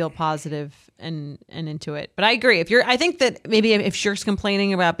 If you feel positive and into it. But I agree. I think that maybe if Shirk's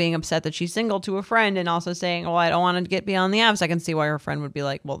complaining about being upset that she's single to a friend and also saying, well, I don't want to get beyond the apps, I can see why her friend would be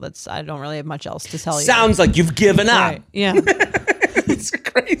like, well, I don't really have much else to tell you. Sounds like you've given up. Right. Yeah. It's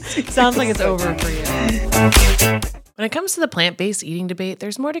crazy. Sounds like it's over for you. When it comes to the plant-based eating debate,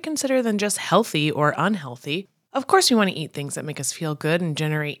 there's more to consider than just healthy or unhealthy. Of course, we want to eat things that make us feel good and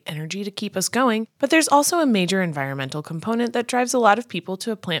generate energy to keep us going, but there's also a major environmental component that drives a lot of people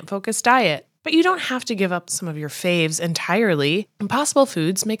to a plant-focused diet. But you don't have to give up some of your faves entirely. Impossible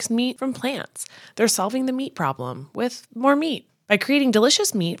Foods makes meat from plants. They're solving the meat problem with more meat. By creating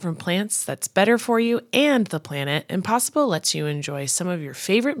delicious meat from plants that's better for you and the planet, Impossible lets you enjoy some of your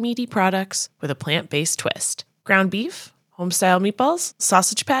favorite meaty products with a plant-based twist. Ground beef, home-style meatballs,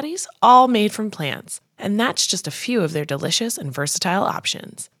 sausage patties, all made from plants. And that's just a few of their delicious and versatile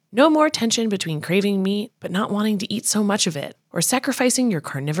options. No more tension between craving meat but not wanting to eat so much of it, or sacrificing your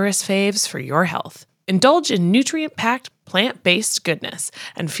carnivorous faves for your health. Indulge in nutrient-packed, plant-based goodness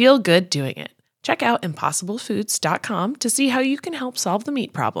and feel good doing it. Check out ImpossibleFoods.com to see how you can help solve the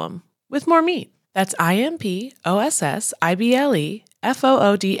meat problem with more meat. That's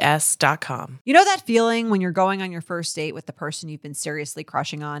ImpossibleFoods.com. You know that feeling when you're going on your first date with the person you've been seriously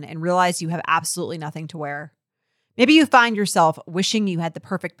crushing on and realize you have absolutely nothing to wear? Maybe you find yourself wishing you had the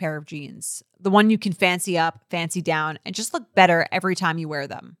perfect pair of jeans, the one you can fancy up, fancy down, and just look better every time you wear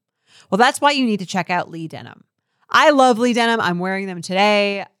them. Well, that's why you need to check out Lee Denim. I love Lee Denim. I'm wearing them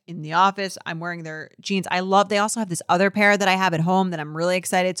today in the office. I'm wearing their jeans. They also have this other pair that I have at home that I'm really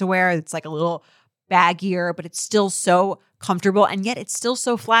excited to wear. It's like a little baggier, but it's still so comfortable and yet it's still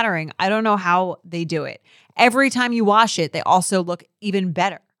so flattering. I don't know how they do it. Every time you wash it, they also look even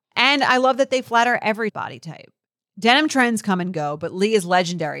better. And I love that they flatter every body type. Denim trends come and go, but Lee is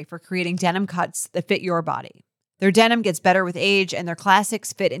legendary for creating denim cuts that fit your body. Their denim gets better with age and their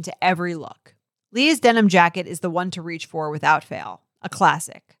classics fit into every look. Lee's denim jacket is the one to reach for without fail, a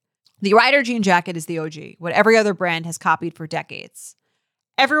classic. The Rider jean jacket is the OG, what every other brand has copied for decades.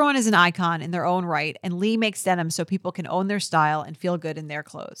 Everyone is an icon in their own right, and Lee makes denim so people can own their style and feel good in their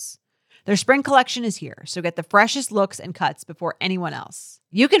clothes. Their spring collection is here, so get the freshest looks and cuts before anyone else.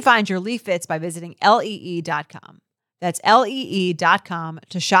 You can find your Lee fits by visiting lee.com. That's lee.com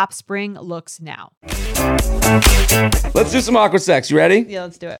to shop spring looks now. Let's do some awkward sex. You ready? Yeah,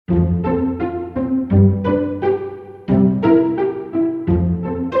 let's do it.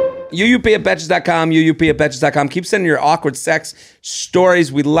 UUP@Betches.com, UUP@Betches.com. Keep sending your awkward sex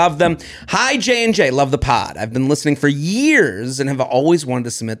stories. We love them. Hi, J&J. Love the pod. I've been listening for years and have always wanted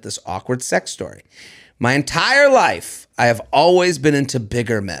to submit this awkward sex story. My entire life, I have always been into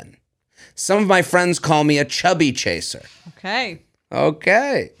bigger men. Some of my friends call me a chubby chaser. Okay.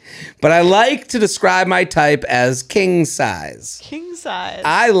 But I like to describe my type as king size. King size.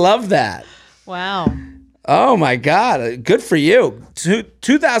 I love that. Wow. Oh my God. Good for you.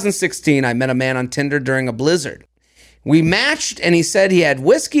 2016, I met a man on Tinder during a blizzard. We matched and he said he had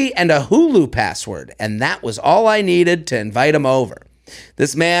whiskey and a Hulu password, and that was all I needed to invite him over.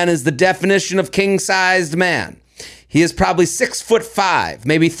 This man is the definition of king-sized man. He is probably 6'5",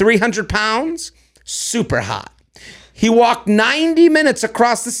 maybe 300 pounds, super hot. He walked 90 minutes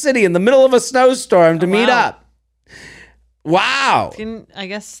across the city in the middle of a snowstorm to meet up. Wow. I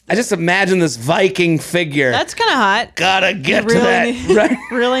guess. I just imagine this Viking figure. That's kind of hot. Gotta get to that. Right.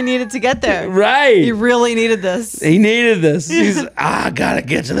 Really needed to get there. Right. You really needed this. He needed this. He's, gotta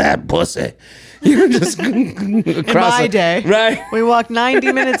get to that pussy. You're just across my day. Right. We walked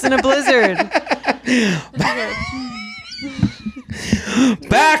 90 minutes in a blizzard.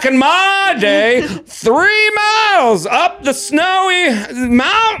 Back in my day, 3 miles up the snowy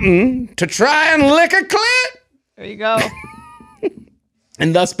mountain to try and lick a clit. There you go.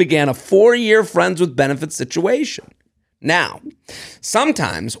 And thus began a 4-year friends with benefits situation. Now,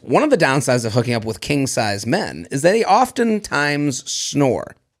 sometimes one of the downsides of hooking up with king-size men is that they oftentimes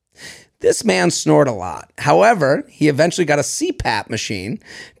snore. This man snored a lot. However, he eventually got a CPAP machine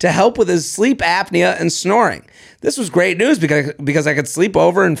to help with his sleep apnea and snoring. This was great news because I could sleep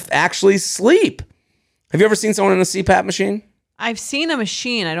over and actually sleep. Have you ever seen someone in a CPAP machine? I've seen a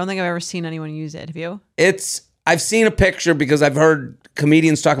machine. I don't think I've ever seen anyone use it. Have you? I've seen a picture because I've heard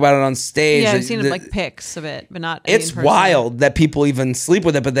comedians talk about it on stage. Yeah, I've seen like pics of it, but not. It's wild that people even sleep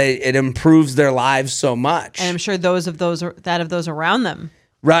with it, but it improves their lives so much. And I'm sure of those around them.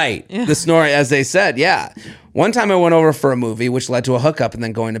 Right. Yeah. The snoring, as they said, yeah. One time I went over for a movie, which led to a hookup and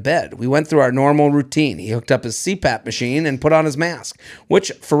then going to bed. We went through our normal routine. He hooked up his CPAP machine and put on his mask,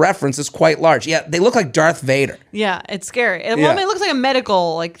 which, for reference, is quite large. Yeah, they look like Darth Vader. Yeah, it's scary. It looks like a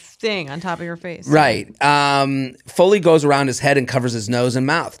medical thing on top of your face. Right. Fully goes around his head and covers his nose and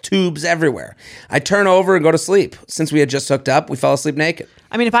mouth. Tubes everywhere. I turn over and go to sleep. Since we had just hooked up, we fell asleep naked.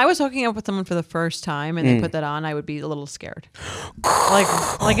 I mean, if I was hooking up with someone for the first time and they put that on, I would be a little scared.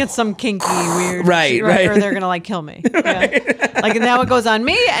 Like it's some kinky, weird right. Or they're going to kill me. Right. Yeah. Like now it goes on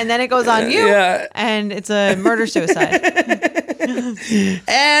me and then it goes on you. Yeah. And it's a murder-suicide.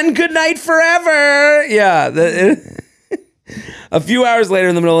 And good night forever. Yeah. A few hours later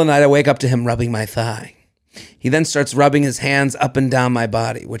in the middle of the night, I wake up to him rubbing my thigh. He then starts rubbing his hands up and down my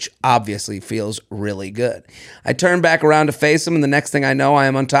body, which obviously feels really good. I turn back around to face him, and the next thing I know, I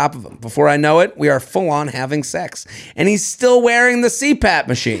am on top of him. Before I know it, we are full on having sex. And he's still wearing the CPAP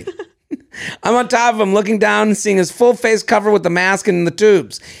machine. I'm on top of him, looking down and seeing his full face covered with the mask and the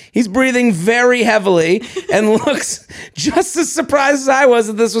tubes. He's breathing very heavily and looks just as surprised as I was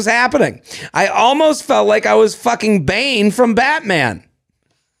that this was happening. I almost felt like I was fucking Bane from Batman.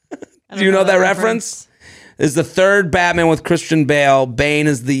 Do you know that reference? Is the third Batman with Christian Bale. Bane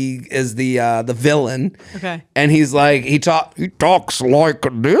is the villain. Okay. And he's like, he talks like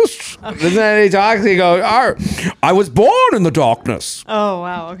this. Okay. Isn't that how he talks? He goes, I was born in the darkness. Oh,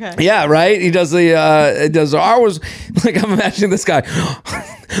 wow. Okay. Yeah, right? He does I was, like, I'm imagining this guy.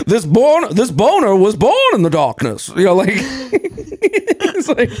 This boner was born in the darkness. You know, like, it's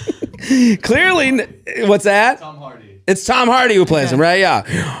like, clearly, what's that? Tom Hardy. It's Tom Hardy who plays him, right?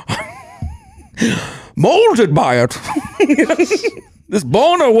 Yeah. Molded by it. This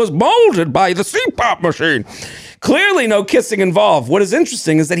boner was molded by the CPAP machine. Clearly no kissing involved. What is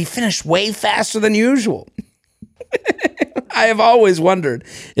interesting is that he finished way faster than usual. I have always wondered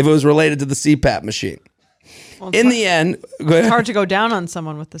if it was related to the CPAP machine. Well, in the end, it's hard to go down on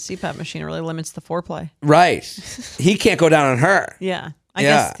someone with the CPAP machine. It really limits the foreplay. Right. He can't go down on her. Yeah. I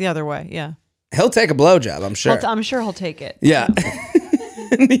guess the other way. Yeah. He'll take a blowjob, I'm sure. I'm sure he'll take it. Yeah.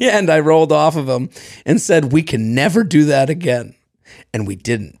 In the end, I rolled off of him and said, we can never do that again. And we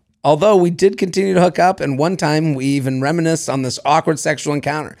didn't. Although we did continue to hook up, and one time we even reminisced on this awkward sexual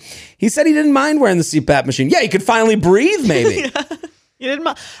encounter. He said he didn't mind wearing the CPAP machine. Yeah, he could finally breathe, maybe. Yeah. You didn't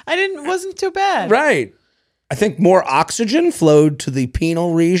mind. Wasn't too bad. Right. I think more oxygen flowed to the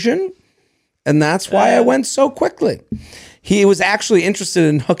penile region, and that's why I went so quickly. He was actually interested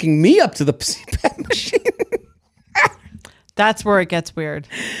in hooking me up to the CPAP machine. That's where it gets weird.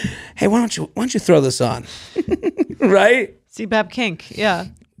 Hey, why don't you throw this on? Right? CPAP kink, yeah.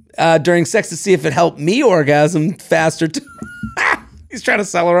 During sex to see if it helped me orgasm faster. He's trying to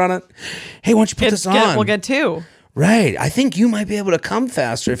sell her on it. Hey, why don't you put this on? We'll get two. Right. I think you might be able to come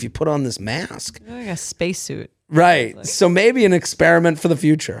faster if you put on this mask. Like a spacesuit. Right. So maybe an experiment for the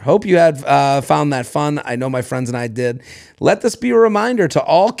future. Hope you had found that fun. I know my friends and I did. Let this be a reminder to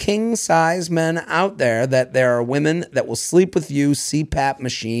all king-size men out there that there are women that will sleep with you, CPAP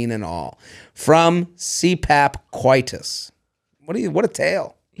machine and all. From CPAP coitus. What a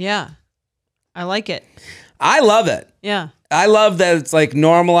tale. Yeah. I like it. I love it. Yeah. I love that it's like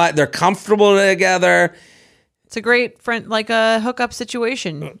normalized. They're comfortable together. It's a great friend, like a hookup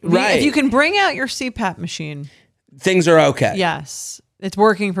situation. Right. If you can bring out your CPAP machine. things are okay. Yes. It's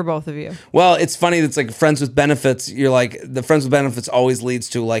working for both of you. Well, it's funny. It's like friends with benefits. You're like, the friends with benefits always leads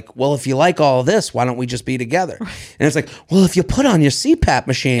to like, well, if you like all this, why don't we just be together? And it's like, well, if you put on your CPAP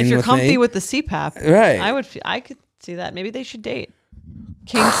machine, If you're with comfy me, with the CPAP, right? I could see that. Maybe they should date.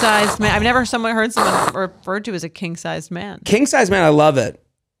 King sized man. I've never heard someone referred to as a king sized man. King size man, I love it.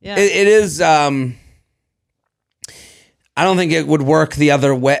 Yeah. It is. I don't think it would work the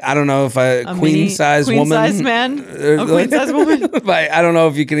other way. I don't know if a queen size woman, queen-sized man, a queen-sized woman. But I don't know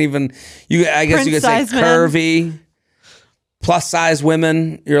if you can even. I guess you could say Prince-sized man. curvy, plus size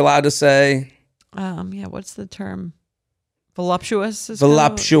women. You're allowed to say Yeah. What's the term? Voluptuous.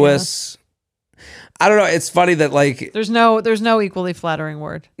 voluptuous. I don't know. It's funny that like There's no equally flattering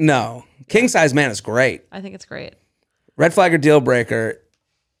word. no, king size man is great. I think it's great. Red flag or deal breaker.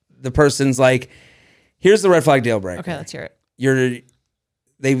 The person's like, here's the red flag deal breaker. Okay, let's hear it.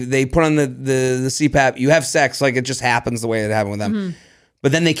 They put on the CPAP. You have sex, like it just happens the way it happened with them. Mm-hmm.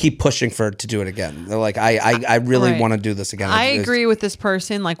 But then they keep pushing for it to do it again. They're like, I really Right. want to do this again. I It's- agree with this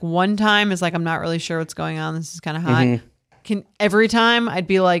person. Like one time is like, I'm not really sure what's going on. This is kind of hot. Mm-hmm. Every time I'd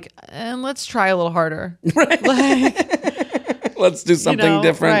be like, let's try a little harder. Let's do something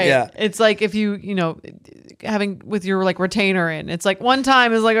different. right. Yeah. It's like if having with your like retainer in, it's like one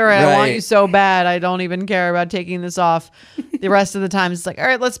time is like, all right, I want Right. you so bad. I don't even care about taking this off. The rest of the time it's like, all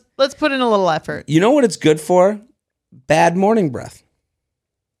right, let's put in a little effort. You know what it's good for? Bad morning breath.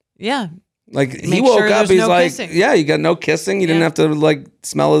 Yeah. Like he Make woke sure up, there's he's no like, kissing. yeah, you got no kissing. You didn't Yeah. have to like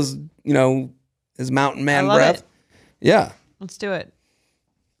smell his, his mountain man I love breath. it. Yeah. Let's do it.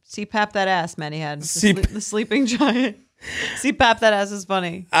 CPAP that ass, Manny had. CPAP. The sleeping giant. CPAP that ass is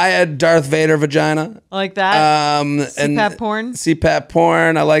funny. I had Darth Vader vagina. I like that. And CPAP porn. CPAP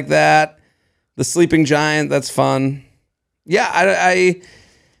porn. I like that. The sleeping giant. That's fun. Yeah. I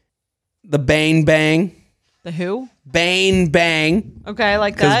the Bane bang. The who? Bane bang. Okay, I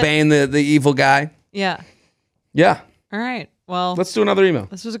like Because that. Bane, the evil guy. Yeah. Yeah. All right. Well, Let's do another email.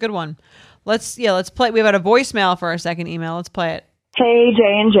 this was a good one. Let's play. We've had a voicemail for our second email. Let's play it. Hey,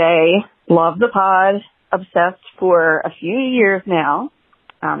 J&J. Love the pod. Obsessed for a few years now.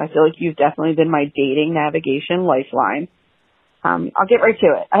 I feel like you've definitely been my dating navigation lifeline. I'll get right to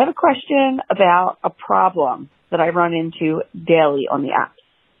it. I have a question about a problem that I run into daily on the apps.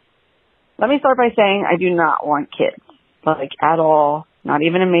 Let me start by saying I do not want kids. Like, at all. Not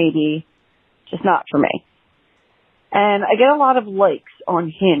even a maybe. Just not for me. And I get a lot of likes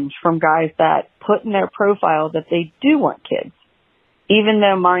on Hinge from guys that put in their profile that they do want kids, even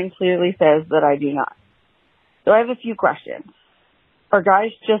though mine clearly says that I do not. So I have a few questions. Are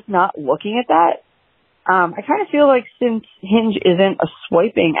guys just not looking at that? I kind of feel like since Hinge isn't a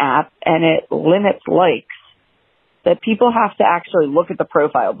swiping app and it limits likes, that people have to actually look at the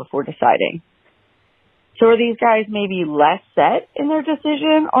profile before deciding. So are these guys maybe less set in their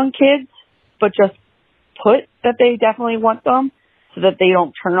decision on kids, but just put that they definitely want them so that they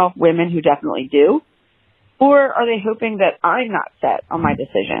don't turn off women who definitely do? Or are they hoping that I'm not set on my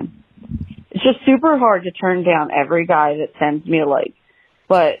decision? It's just super hard to turn down every guy that sends me a like,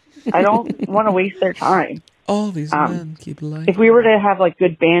 but I don't want to waste their time. All these men keep lying. If we were to have like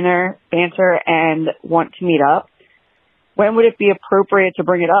good banter and want to meet up, when would it be appropriate to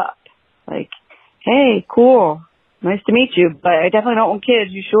bring it up? Like, hey, cool, nice to meet you, but I definitely don't want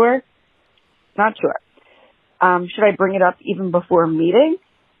kids. You sure? Not sure. Should I bring it up even before meeting?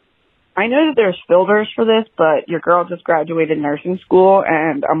 I know that there's filters for this, but your girl just graduated nursing school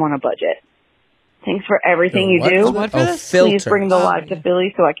and I'm on a budget. Thanks for everything you do. What for Oh, this? filter. Please bring the live to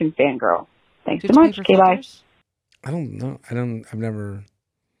Philly so I can fangirl. Thanks Do so you have much. to pay Okay, for bye. filters? I don't know. I've never.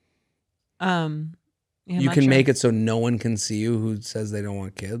 Yeah, I'm You not can sure. make it so no one can see you who says they don't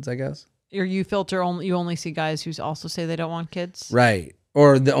want kids, I guess. Or you filter only. You only see guys who also say they don't want kids. Right.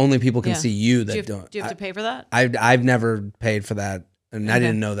 Or the only people can Yeah. see you that Do you don't. have to pay for that? I've never paid for that, and I Okay.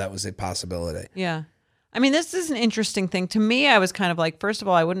 didn't know that was a possibility. Yeah. I mean, this is an interesting thing. To me, I was kind of like, first of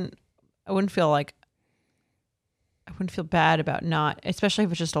all, I wouldn't feel bad about not, especially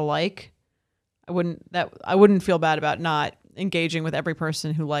if it's just a like. I wouldn't feel bad about not engaging with every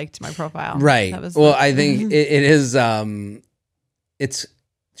person who liked my profile. Right. That was Well, I think it is.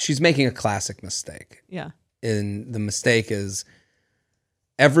 She's making a classic mistake, yeah. and the mistake is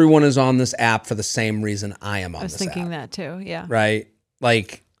everyone is on this app for the same reason I am on I was this thinking app. that too. Yeah. Right.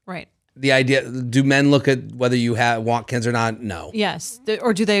 Like Right. the idea. Do men look at whether you want kids or not? No. Yes.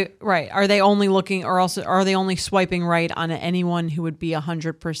 Or do they, right. Are they only looking, or also are they only swiping right on anyone who would be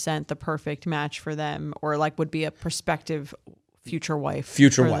 100% the perfect match for them, or like would be a prospective future wife?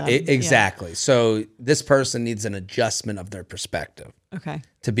 Future for wife. them? Exactly. So this person needs an adjustment of their perspective Yeah. Okay.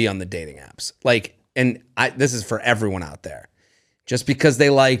 to be on the dating apps. Like and this is for everyone out there. Just because they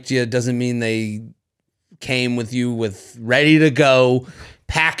liked you doesn't mean they came with you with ready to go,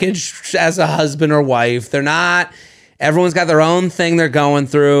 packaged as a husband or wife. They're not. Everyone's got their own thing they're going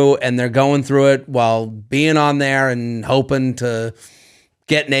through, and they're going through it while being on there and hoping to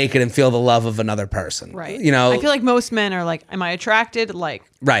get naked and feel the love of another person. Right. You know, I feel like most men are like, am I attracted? Like,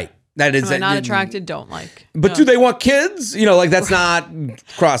 right. That is. Am I not attracted? Don't like. But do they want kids? You know, like that's not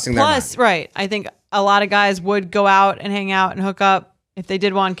crossing their mind. Plus, right. I think a lot of guys would go out and hang out and hook up if they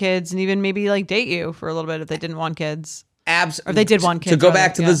did want kids, and even maybe like date you for a little bit if they didn't want kids. Or if they did want kids. To go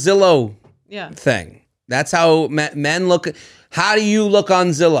back to the Zillow Yeah. thing. That's how men look. How do you look on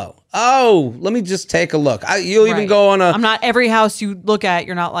Zillow? Oh, let me just take a look. You'll even go on a. I'm not every house you look at.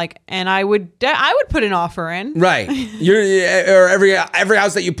 You're not like, and I would put an offer in. Right. Or every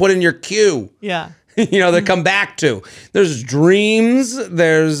house that you put in your queue. Yeah. You know, they come back to. There's dreams.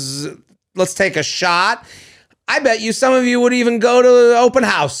 There's let's take a shot. I bet you some of you would even go to the open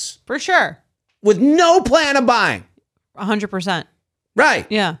house For sure. with no plan of buying. 100%. Right.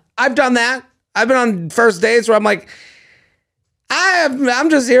 Yeah. I've done that. I've been on first dates where I'm like, I'm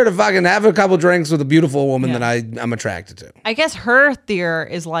just here to fucking have a couple drinks with a beautiful woman that I'm attracted to. I guess her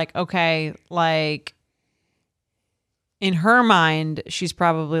theory is like, okay, like in her mind, she's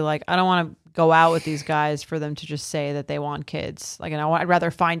probably like, I don't want to go out with these guys for them to just say that they want kids. Like, I'd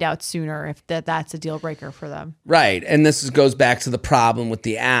rather find out sooner if that's a deal breaker for them. Right. And this goes back to the problem with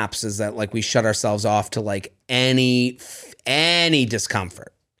the apps is that like we shut ourselves off to like any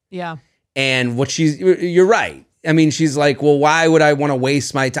discomfort. Yeah. And you're right. I mean, she's like, well, why would I want to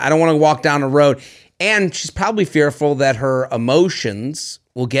waste my time? I don't want to walk down a road. And she's probably fearful that her emotions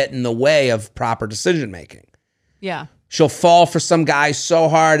will get in the way of proper decision making. Yeah. She'll fall for some guy so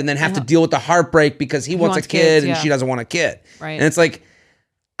hard and then have to deal with the heartbreak because he wants a kid and she doesn't want a kid. Right. And it's like,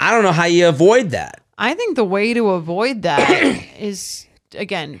 I don't know how you avoid that. I think the way to avoid that is,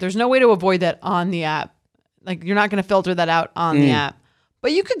 again, there's no way to avoid that on the app. Like, you're not going to filter that out on the app.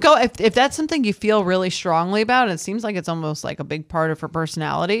 But you could go, if that's something you feel really strongly about, and it seems like it's almost like a big part of her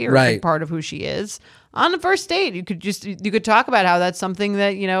personality or a big part of who she is, on the first date, you could talk about how that's something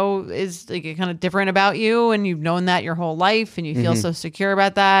that, you know, is like kind of different about you, and you've known that your whole life, and you feel so secure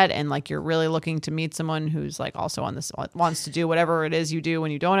about that, and like you're really looking to meet someone who's like also on this, wants to do whatever it is you do when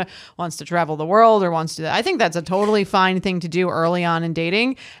you don't, wants to travel the world or wants to, I think that's a totally fine thing to do early on in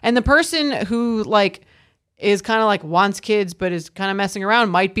dating. And the person who like is kind of like wants kids but is kind of messing around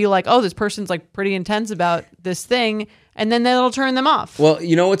might be like, oh, this person's like pretty intense about this thing, and then that'll turn them off. Well,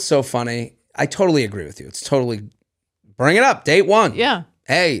 you know what's so funny? I totally agree with you. It's totally, bring it up, date one. Yeah.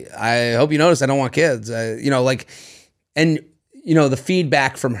 Hey, I hope you notice I don't want kids. You know, like, and you know, the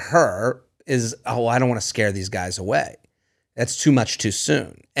feedback from her is, oh, I don't want to scare these guys away. That's too much too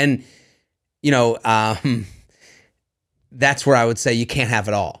soon. And, you know, that's where I would say you can't have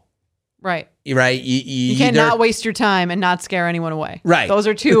it all. Right. Right. You cannot waste your time and not scare anyone away. Right. Those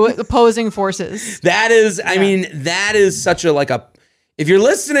are two opposing forces. That is, I mean, that is such a, like a, if you're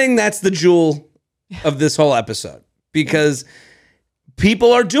listening, that's the jewel of this whole episode, because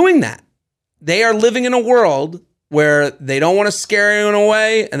people are doing that. They are living in a world where they don't want to scare anyone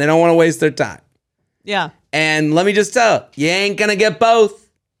away and they don't want to waste their time. Yeah. And let me just tell you ain't going to get both.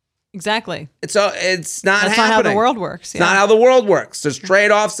 Exactly. It's not That's happening. not how the world works. It's not how the world works. There's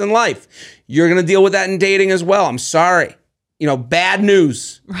trade-offs in life. You're going to deal with that in dating as well. I'm sorry. You know, bad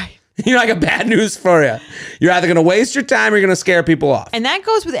news. Right. You know, I got bad news for you. You're either going to waste your time or you're going to scare people off. And that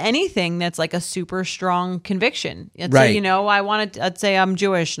goes with anything that's like a super strong conviction. Let's Right. say, you know, let's say I'm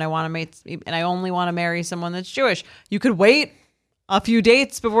Jewish and I want to make, and I only want to marry someone that's Jewish. You could wait a few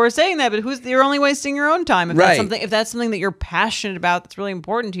dates before saying that, but you're only wasting your own time. If that's something that you're passionate about, that's really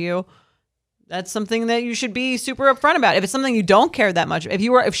important to you, that's something that you should be super upfront about. If it's something you don't care that much,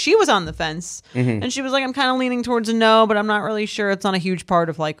 if she was on the fence and she was like, I'm kind of leaning towards a no, but I'm not really sure, it's not a huge part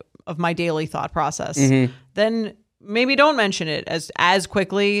of my daily thought process, then maybe don't mention it as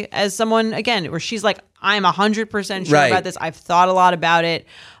quickly as someone, again, where she's like, I'm 100% sure about this. I've thought a lot about it.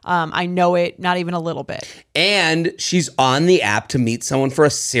 I know it, not even a little bit. And she's on the app to meet someone for a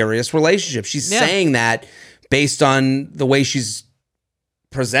serious relationship. She's saying that based on the way she's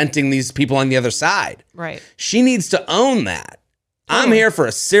presenting these people on the other side. Right. She needs to own that. I'm here for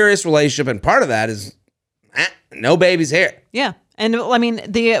a serious relationship, and part of that is no babies here. Yeah. And I mean,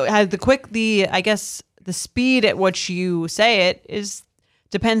 I guess the speed at which you say it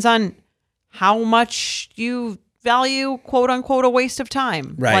depends on how much you value, quote unquote, a waste of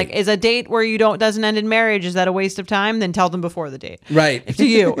time. Right. Like, is a date where doesn't end in marriage, is that a waste of time? Then tell them before the date. Right. To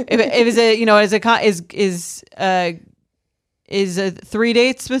you, if it's a, you know, is 3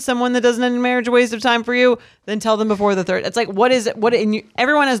 dates with someone that doesn't end in marriage a waste of time for you? Then tell them before the third. It's like, what is it?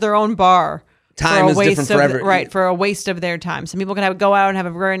 Everyone has their own bar. Time is different for everyone. Right, for a waste of their time. Some people can go out and have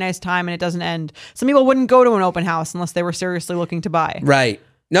a very nice time and it doesn't end. Some people wouldn't go to an open house unless they were seriously looking to buy. Right.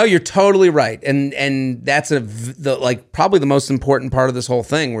 No, you're totally right. And that's probably the most important part of this whole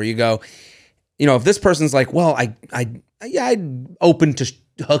thing, where you go, if this person's like, well, I'm open to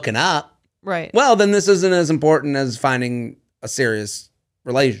hooking up. Right. Well, then this isn't as important as finding a serious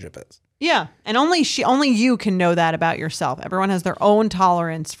relationship is. Yeah, and only you can know that about yourself. Everyone has their own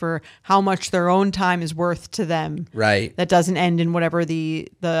tolerance for how much their own time is worth to them. Right. That doesn't end in whatever the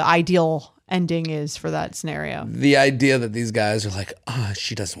ideal ending is for that scenario. The idea that these guys are like,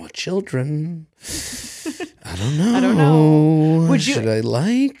 she doesn't want children. I don't know. Should I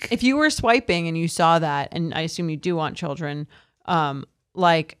like? If you were swiping and you saw that, and I assume you do want children,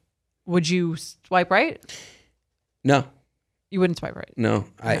 would you swipe right? No. You wouldn't swipe right. No.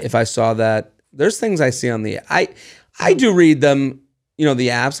 If I saw that, there's things I see on the I do read them, the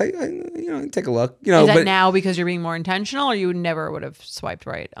apps. I take a look. Is that now because you're being more intentional, or you never would have swiped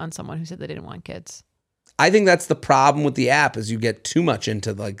right on someone who said they didn't want kids? I think that's the problem with the app, is you get too much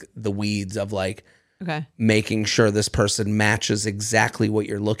into the weeds of making sure this person matches exactly what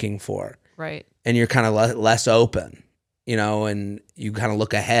you're looking for. Right. And you're kind of less open, and you kind of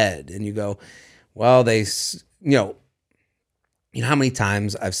look ahead and you go, well, you know how many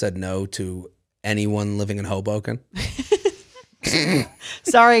times I've said no to anyone living in Hoboken?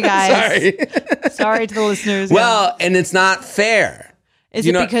 Sorry, guys. Sorry to the listeners. Well, and it's not fair. Is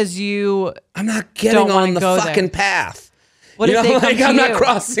it because I'm not getting on the fucking path. What if they come to I'm you? not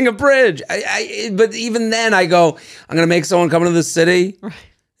crossing a bridge. But even then I go, I'm going to make someone come into the city. Right.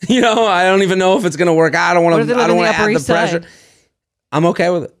 I don't even know if it's going to work out. I don't want to add the pressure. I'm okay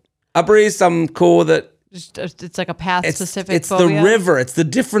with it. Upper East, I'm cool with it. It's like a path-specific It's phobia. the river. It's the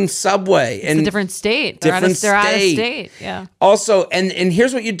different subway. It's a different state. They're out of state. Yeah. Also, and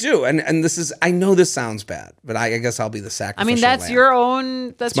here's what you do. And this is, I know this sounds bad, but I guess I'll be the sacrificial that's lamb. your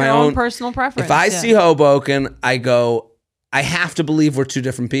own personal preference. If I see Hoboken, I go, I have to believe we're two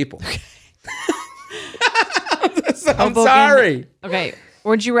different people. I'm sorry. Okay.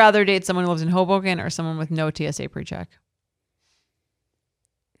 Would you rather date someone who lives in Hoboken or someone with no TSA pre-check?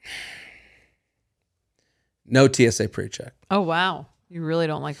 No TSA pre-check. Oh, wow. You really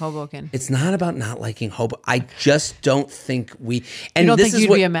don't like Hoboken. It's not about not liking Hoboken. I just don't think we... And you don't this think is you'd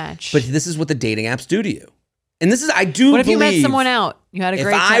what, be a match. But this is what the dating apps do to you. And this is, I do What if believe... you met someone out? You had a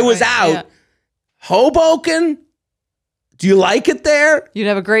great time. If I was out, Hoboken, do you like it there? You'd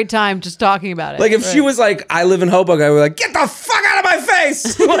have a great time just talking about it. Like if she was like, I live in Hoboken, I would be like, get the fuck out of my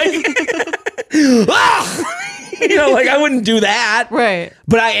face! I wouldn't do that. Right.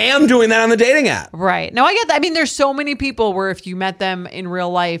 But I am doing that on the dating app. Right. No, I get that. I mean, there's so many people where if you met them in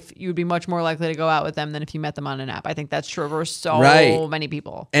real life, you would be much more likely to go out with them than if you met them on an app. I think that's true for so many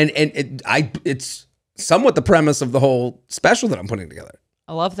people. And it's somewhat the premise of the whole special that I'm putting together.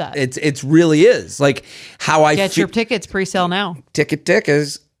 I love that. It really is. Like how I get your tickets pre-sale now.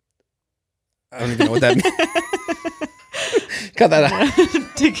 Tickers. I don't even know what that means. Cut that out.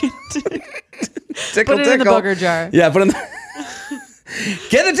 Tickle, put it tickle. in the booger jar. Yeah, put in the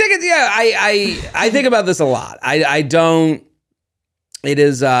get the tickets. Yeah, I think about this a lot. I don't. It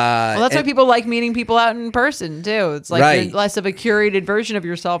is. Well, that's why people like meeting people out in person too. It's like you're less of a curated version of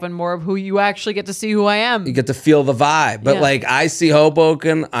yourself and more of who you actually get to see who I am. You get to feel the vibe. But like I see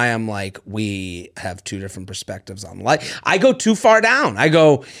Hoboken, I am like, we have two different perspectives on life. I go too far down. I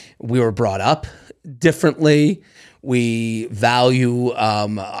go, we were brought up differently. We value,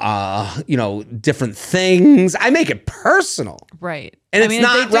 different things. I make it personal. Right. And it's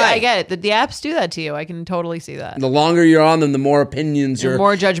not right. I get it. The apps do that to you. I can totally see that. The longer you're on them, the more opinions you're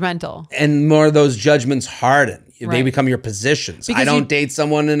more judgmental. And more of those judgments harden. They become your positions. Because I don't date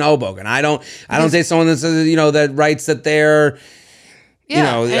someone in Hoboken. I don't date someone that says, that writes that they're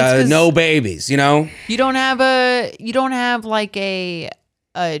no babies, You don't have their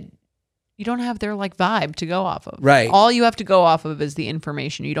like vibe to go off of. Right. All you have to go off of is the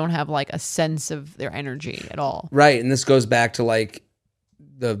information. You don't have like a sense of their energy at all. Right. And this goes back to like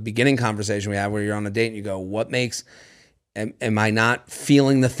the beginning conversation we had where you're on a date and you go, what makes, am I not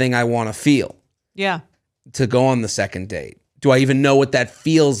feeling the thing I want to feel? Yeah. To go on the second date. Do I even know what that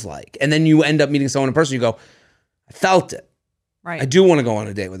feels like? And then you end up meeting someone in person, you go, I felt it. Right. I do want to go on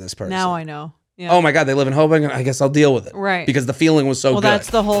a date with this person. Now I know. Yeah. Oh my God, they live in Hoboken. I guess I'll deal with it. Right. Because the feeling was so good. Well,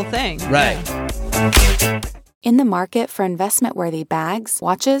 that's the whole thing. Right. In the market for investment-worthy bags,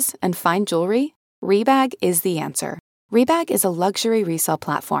 watches, and fine jewelry, Rebag is the answer. Rebag is a luxury resale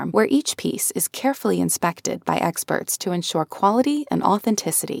platform where each piece is carefully inspected by experts to ensure quality and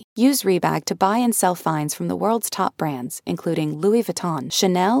authenticity. Use Rebag to buy and sell finds from the world's top brands, including Louis Vuitton,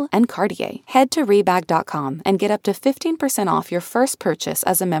 Chanel, and Cartier. Head to Rebag.com and get up to 15% off your first purchase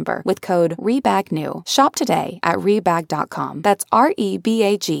as a member with code REBAGNEW. Shop today at Rebag.com. That's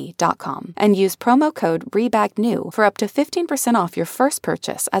REBAG.com. And use promo code REBAGNEW for up to 15% off your first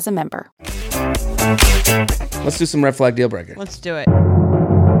purchase as a member. Let's do some red flag deal breaker. Let's do it.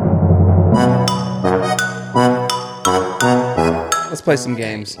 Let's play some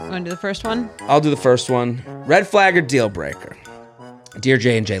games. You want to do the first one? I'll do the first one. Red flag or deal breaker. Dear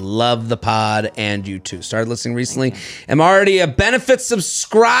J&J, love the pod and you too. Started listening recently. Am already a benefit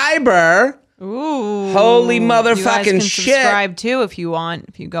subscriber. Ooh. Holy motherfucking you guys can shit. Subscribe too if you want.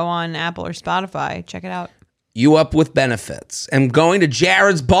 If you go on Apple or Spotify, check it out. You up with benefits. I'm going to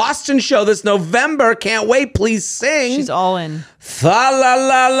Jared's Boston show this November. Can't wait. Please sing. She's all in. Fa la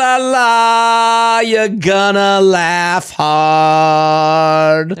la la la. You're gonna laugh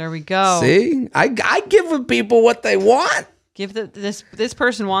hard. There we go. See? I give people what they want. Give this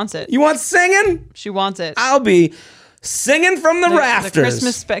person wants it. You want singing? She wants it. I'll be singing from the rafters. The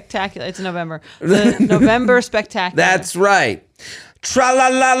Christmas spectacular. It's November. The November spectacular. That's right. Tra la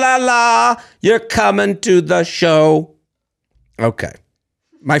la la la, you're coming to the show. Okay.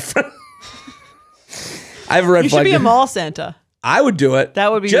 My friend. I have a red You flag. should be a mall Santa. I would do it.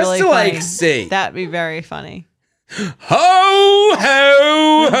 That would be just really to funny. like see. That'd be very funny. Ho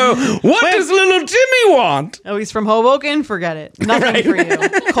ho ho. What does little Jimmy want? Oh, he's from Hoboken? Forget it. Nothing for you.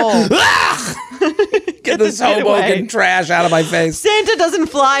 Cold. Get this kid Hoboken away. trash out of my face. Santa doesn't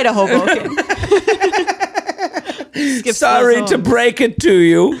fly to Hoboken. Sorry to break it to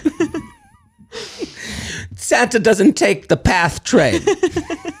you. Santa doesn't take the PATH train.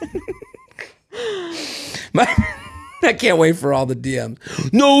 I can't wait for all the DMs.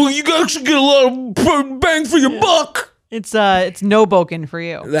 No, you actually get a lot of bang for your buck. It's no Boken for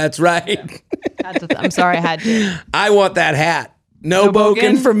you. That's right. I'm sorry, I had to. I want that hat. No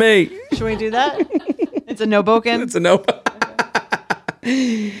Boken for me. Should we do that? It's a no Boken. It's a no.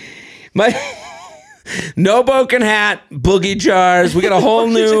 My no Boken hat, boogie jars. We got a whole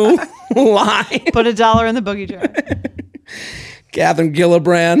new line. Put $1 in the boogie jar. Catherine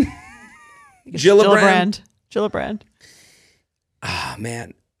Gillibrand. Gillibrand. Oh,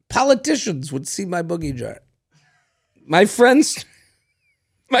 man. Politicians would see my boogie jar. My friend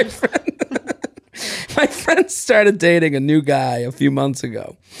started dating a new guy a few months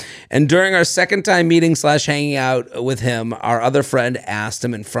ago. And during our second time meeting / hanging out with him, our other friend asked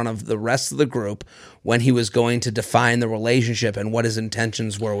him in front of the rest of the group when he was going to define the relationship and what his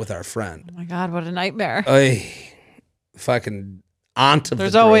intentions were with our friend. Oh my God, what a nightmare. Fucking onto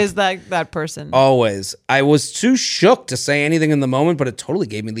There's the group. always that person. Always. I was too shook to say anything in the moment, but it totally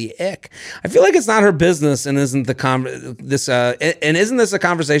gave me the ick. I feel like it's not her business, and isn't this a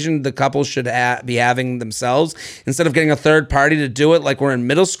conversation the couple should be having themselves instead of getting a third party to do it like we're in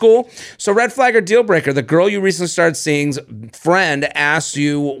middle school? So red flag or deal breaker, the girl you recently started seeing's friend asked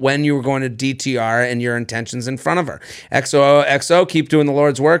you when you were going to DTR and your intentions in front of her. XOXO, keep doing the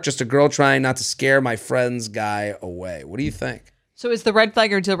Lord's work. Just a girl trying not to scare my friend's guy away. What do you think? So is the red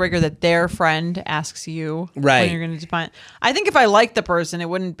flag or deal breaker that their friend asks you right when you're going to define? I think if I like the person,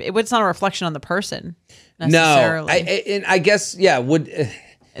 it's not a reflection on the person necessarily. No, I guess would.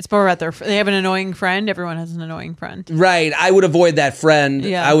 It's more about they have an annoying friend. Everyone has an annoying friend. Right. I would avoid that friend.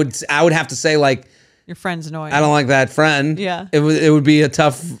 Yeah. I would have to say like, your friend's annoying. I don't like that friend. Yeah. It would be a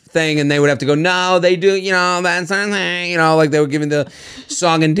tough thing, and they would have to go, no, they do, that's not, like they would give me the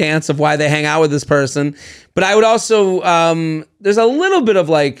song and dance of why they hang out with this person. But I would also, there's a little bit of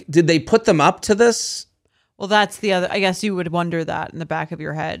like, did they put them up to this? Well, that's the other, I guess you would wonder that in the back of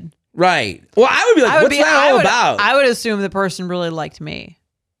your head. Right. Well, I would be like, what's that all about? I would assume the person really liked me.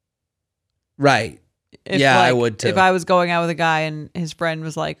 Right. I would too. If I was going out with a guy and his friend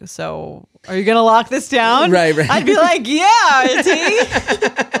was like, so are you going to lock this down? Right. I'd be like, yeah, is he?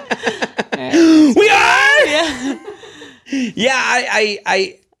 We are? Yeah. Yeah,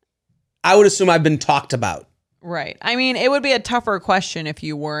 I would assume I've been talked about. Right. I mean, it would be a tougher question if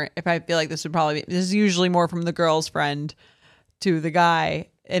you weren't, if I feel like this is usually more from the girl's friend to the guy.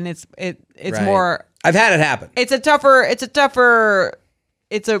 And it's right. more. I've had it happen. It's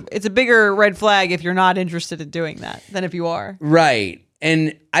a bigger red flag if you're not interested in doing that than if you are. Right.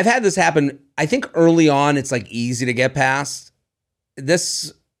 And I've had this happen. I think early on, it's like easy to get past.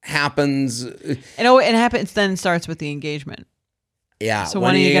 This happens. And it happens then starts with the engagement. Yeah. So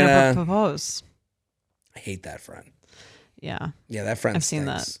when are you going to propose? I hate that friend. Yeah. Yeah, that friend I've seen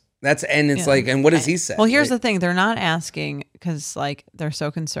stinks. It's like, and what does he say? Well, here's the thing. They're not asking because like they're so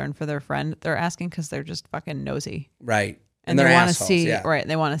concerned for their friend. They're asking because they're just fucking nosy. Right. And they're they want to assholes, see, yeah. right.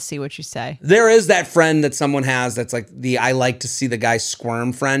 They want to see what you say. There is that friend that someone has that's like I like to see the guy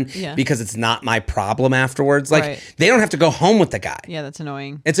squirm friend Yeah. because it's not my problem afterwards. Like Right. they don't have to go home with the guy. Yeah, that's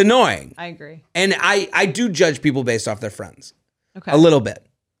annoying. It's annoying. I agree. And I do judge people based off their friends. Okay. A little bit.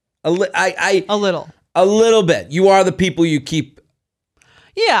 A little. A little bit. You are the people you keep.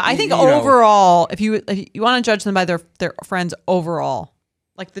 Yeah, I think You know. overall, if you want to judge them by their friends overall,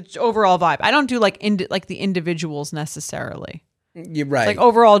 like the overall vibe. I don't do like the individuals necessarily. You're right. Like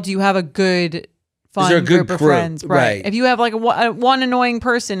overall, do you have a good, fun there a good group of group? friends? Right. If you have like one annoying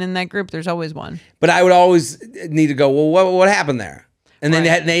person in that group, there's always one. But I would always need to go, well, what happened there? And then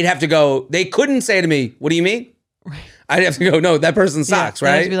Right. they'd have to go, they couldn't say to me, what do you mean? Right. I'd have to go, no, that person sucks, They'd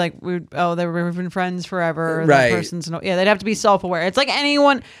have right? to be like, we've been friends forever. Right. That person's they'd have to be self-aware. It's like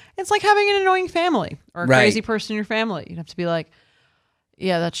anyone. It's like having an annoying family or a Right. crazy person in your family. You'd have to be like,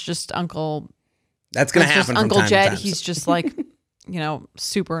 yeah, that's just Uncle. That's going to That's happen just from Uncle time Jed. to time. He's just like,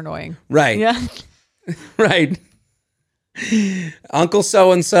 super annoying. Right. Yeah. Right. Uncle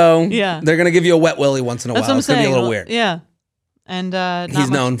so-and-so. Yeah. They're going to give you a wet willy once in a That's while. what I'm It's going to saying. be a little weird. Yeah. And not He's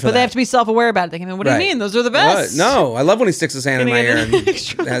known for but they that. have to be self-aware about it. They can be, what do Right. you mean? Those are the What? best. No, I love when he sticks his hand in my Getting ear it and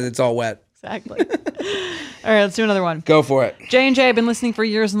extra. it's all wet. Exactly. All right, let's do another one. Go for it. J&J, I've been listening for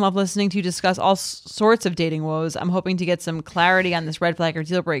years and love listening to you discuss all sorts of dating woes. I'm hoping to get some clarity on this red flag or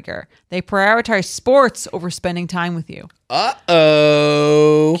deal breaker. They prioritize sports over spending time with you.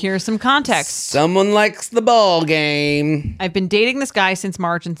 Uh-oh. Here's some context. Someone likes the ball game. I've been dating this guy since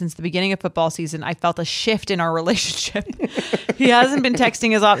March, and since the beginning of football season, I felt a shift in our relationship. He hasn't been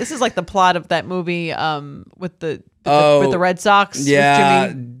texting as often. This is like the plot of that movie with the Red Sox. Yeah,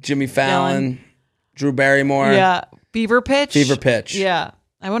 with Jimmy Fallon, Drew Barrymore. Yeah. Fever Pitch? Fever Pitch. Yeah.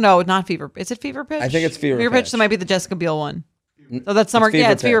 I don't know, not Fever. Is it Fever Pitch? I think it's Fever Pitch. Pitch. That might be the Jessica Biel one. Oh, that's Summer.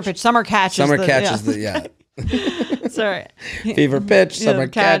 It's Fever Pitch. Summer Catch. Summer Catch is the, yeah. Sorry. Fever Pitch, Summer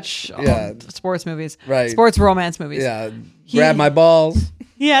Catch. Yeah. Sports movies. Right. Sports romance movies. Yeah. Grab my balls.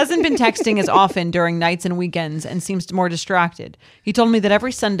 He hasn't been texting as often during nights and weekends and seems more distracted. He told me that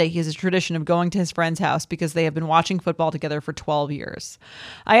every Sunday he has a tradition of going to his friend's house because they have been watching football together for 12 years.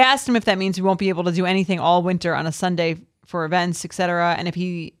 I asked him if that means we won't be able to do anything all winter on a Sunday for events, etc. And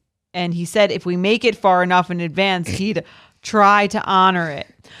he said if we make it far enough in advance, he'd try to honor it.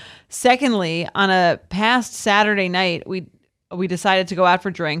 Secondly, on a past Saturday night, we decided to go out for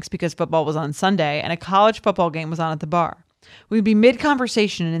drinks because football was on Sunday and a college football game was on at the bar. We'd be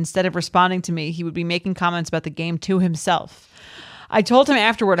mid-conversation, and instead of responding to me, he would be making comments about the game to himself. I told him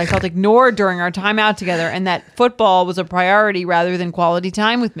afterward I felt ignored during our time out together and that football was a priority rather than quality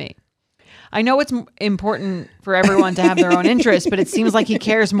time with me. I know it's important for everyone to have their own interests, but it seems like he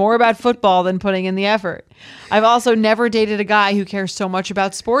cares more about football than putting in the effort. I've also never dated a guy who cares so much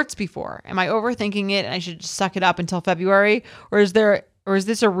about sports before. Am I overthinking it and I should just suck it up until February? Or is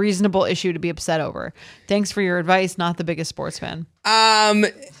this a reasonable issue to be upset over? Thanks for your advice. Not the biggest sports fan.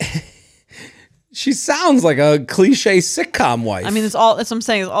 She sounds like a cliche sitcom wife. I mean, that's what I'm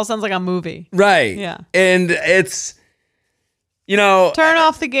saying. It all sounds like a movie. Right. Yeah. And it's, Turn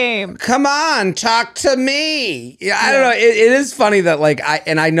off the game. come on, talk to me. Yeah, I don't know. It is funny that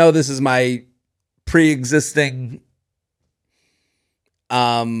I know this is my pre-existing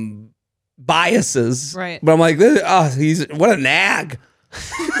biases. Right. But I'm like, what a nag.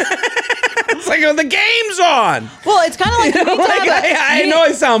 It's like, the game's on. Well, it's kind of like you need to have I know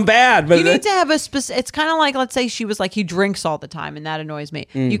I sound bad, but you need to have a specific. It's kind of like, let's say she was like, he drinks all the time, and that annoys me.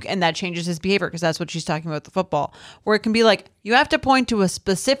 And that changes his behavior because that's what she's talking about with the football. Where it can be like, you have to point to a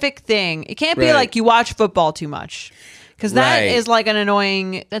specific thing. It can't be Right. like you watch football too much, because that Right. is like an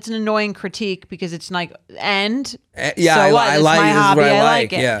annoying critique because it's like, and yeah, so what? I It's like my this is hobby. what I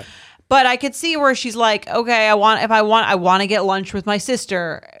like like. it. Yeah. But I could see where she's like, okay, I want to get lunch with my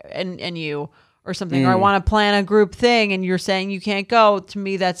sister and you or something, or I want to plan a group thing and you're saying you can't go. To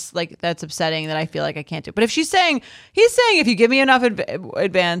me, that's upsetting that I feel like I can't do. But if he's saying if you give me enough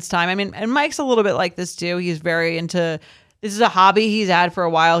advance time, I mean, and Mike's a little bit like this too. He's very into, this is a hobby he's had for a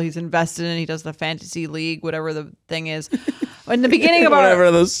while. He's invested in, he does the fantasy league, whatever the thing is. In the beginning of Whatever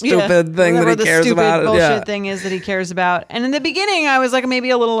the stupid thing that he cares about. Bullshit Yeah. thing is that he cares about. And in the beginning, I was like maybe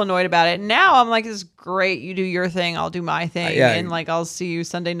a little annoyed about it. Now I'm like, this is great. You do your thing, I'll do my thing, Yeah. and like I'll see you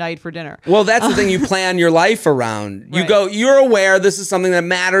Sunday night for dinner. Well, that's the thing. You plan your life around. You Right. you're aware this is something that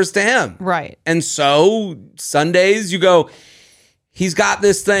matters to him. Right. And so Sundays you go, he's got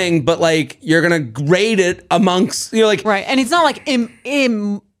this thing, but like you're going to grade it amongst, Right. And it's not like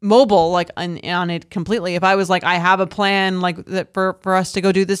mobile like on it completely. If I was like, I have a plan like that for us to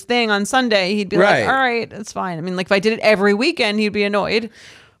go do this thing on Sunday, he'd be like, all right, it's fine. I mean, like if I did it every weekend, he'd be annoyed.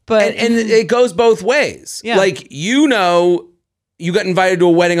 But and it goes both ways. Yeah. Like, you got invited to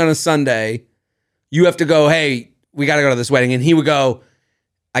a wedding on a Sunday. You have to go, hey, we got to go to this wedding. And he would go,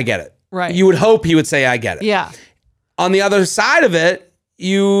 I get it. Right. You would hope he would say, I get it. Yeah. On the other side of it,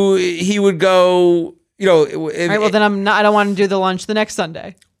 he would go, Right, well, then I don't want to do the lunch the next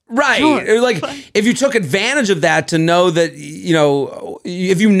Sunday. right. Sure. Like, if you took advantage of that to know that,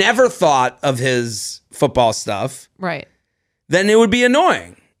 if you never thought of his football stuff, Right. then it would be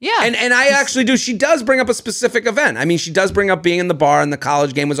annoying. Yeah. And I actually do. She does bring up a specific event. I mean, she does bring up being in the bar and the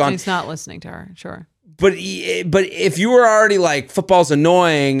college game was on. He's not listening to her. Sure. But if you were already like, football's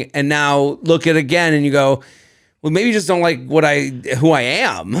annoying, and now look at it again and you go, well, maybe you just don't like who I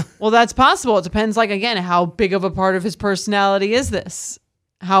am. Well, that's possible. It depends, like, again, how big of a part of his personality is this?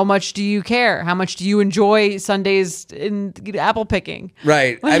 How much do you care? How much do you enjoy Sundays in apple picking?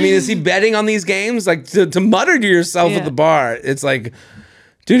 Right. I mean, is he betting on these games? Like, to mutter to yourself at the bar, it's like,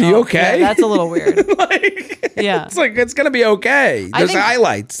 dude, are you okay? Yeah, that's a little weird. Yeah. It's like, it's going to be okay. There's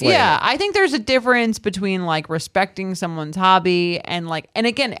highlights later. Yeah, I think there's a difference between like respecting someone's hobby and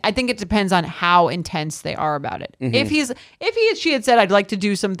again, I think it depends on how intense they are about it. Mm-hmm. If she had said, I'd like to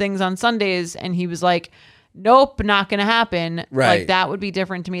do some things on Sundays, and he was like, nope, not gonna happen. Right. Like, that would be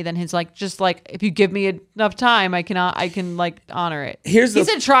different to me than his like, just like, if you give me enough time, I can like honor it. He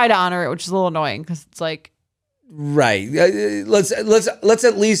said try to honor it, which is a little annoying because it's like, right. Let's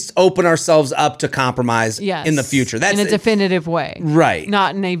at least open ourselves up to compromise in the future. That's in a definitive way. Right.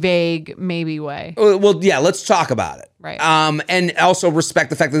 Not in a vague maybe way. Well, yeah, let's talk about it. Right. And also respect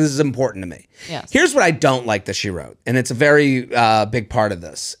the fact that this is important to me. Yes. Here's what I don't like that she wrote, and it's a very big part of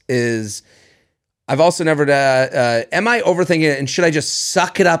this, is I've also never, am I overthinking it, and should I just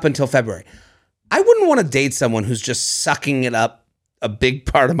suck it up until February? I wouldn't want to date someone who's just sucking it up a big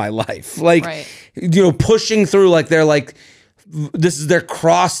part of my life. Like, pushing through, like they're like, this is their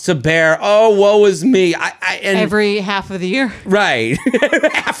cross to bear. Oh, woe is me. And every half of the year. Right.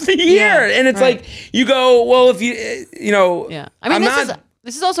 Half the year. And it's like, you go, well, if yeah. I mean,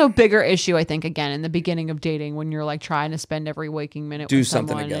 this is also a bigger issue, I think, again, in the beginning of dating, when you're like trying to spend every waking minute with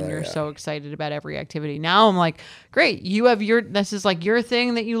someone together, and you're so excited about every activity. Now I'm like, great, you have this is like your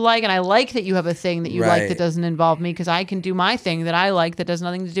thing that you like, and I like that you have a thing that you like that doesn't involve me, because I can do my thing that I like that does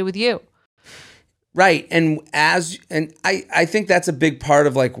nothing to do with you. Right. And I think that's a big part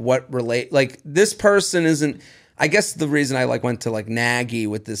of like this person isn't, I guess the reason I went to Nagy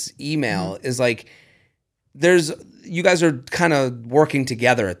with this email is like, you guys are kind of working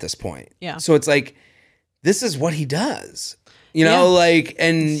together at this point. Yeah. So it's like, this is what he does,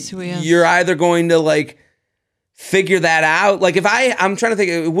 and you're either going to figure that out. Like, if I'm trying to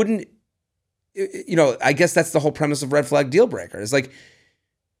think, it wouldn't, I guess that's the whole premise of red flag deal breaker. It's like,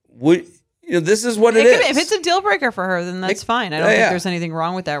 this is what it is. If it's a deal breaker for her, then that's fine. I don't think there's anything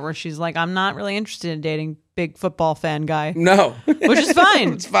wrong with that, where she's like, I'm not really interested in dating big football fan guy. No. Which is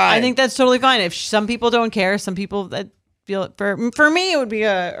fine. It's fine. I think that's totally fine. If some people don't care, some people that feel it. For me, it would be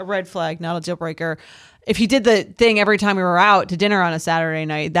a red flag, not a deal breaker. If he did the thing every time we were out to dinner on a Saturday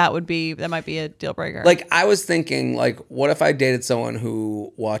night, that might be a deal breaker. Like, I was thinking, what if I dated someone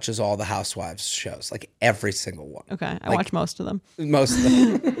who watches all the Housewives shows, every single one? Okay, I watch most of them. Most of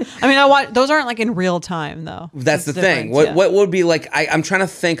them. I mean, those aren't in real time though. That's the thing. What would be I'm trying to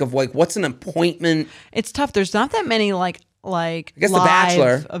think of what's an appointment. It's tough. There's not that many I guess The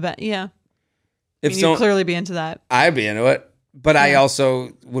Bachelor. Yeah. If you'd clearly be into that. I'd be into it. But I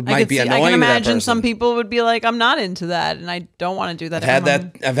also might be annoying. I can imagine some people would be like, I'm not into that, and I don't want to do that.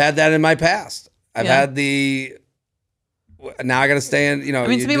 I've had that in my past. I've had now I got to stay in, I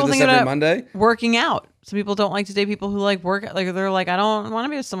mean, some people think every Monday. Working out. Some people don't like to date people who work. They're like, I don't want to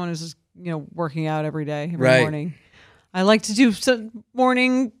be with someone who's just, working out every day, every morning. I like to do some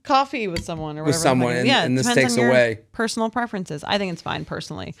morning coffee with someone or whatever. With someone, and this takes away personal preferences. I think it's fine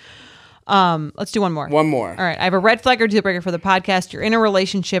personally. Let's do one more. One more. All right. I have a red flag or deal breaker for the podcast. You're in a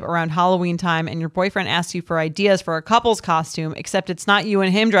relationship around Halloween time, and your boyfriend asks you for ideas for a couple's costume, except it's not you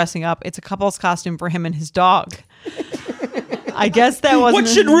and him dressing up. It's a couple's costume for him and his dog. I guess that wasn't.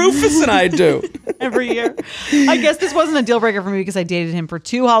 What should Rufus and I do? Every year. I guess this wasn't a deal breaker for me because I dated him for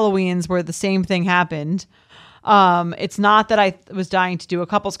 2 Halloweens where the same thing happened. It's not that I was dying to do a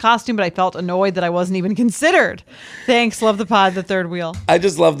couple's costume, but I felt annoyed that I wasn't even considered. Thanks. Love the pod, the third wheel. I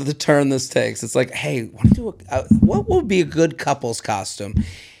just love the turn this takes. It's like, hey, want to do what would be a good couple's costume?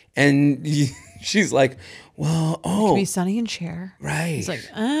 And she's like, well, Could be Sunny and Cher. right. He's like,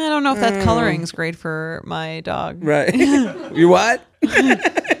 I don't know if that coloring's great for my dog. Right. You what?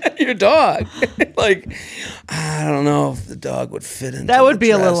 Your dog. Like, I don't know if the dog would fit into That would be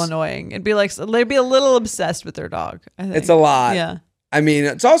the a little dress. annoying. It'd be like, they'd be a little obsessed with their dog. I think. It's a lot. Yeah. I mean,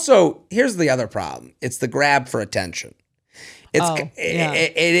 it's also, here's the other problem. It's the grab for attention. It's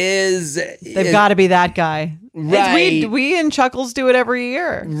it is. They've got to be that guy. Right. We in Chuckles do it every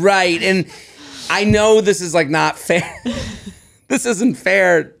year. Right. And I know this is like not fair. This isn't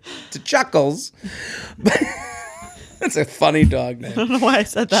fair to Chuckles, but that's a funny dog name. I don't know why I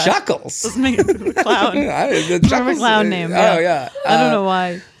said that. Chuckles. Doesn't make it a clown. The More of a clown name. Oh, yeah. I don't know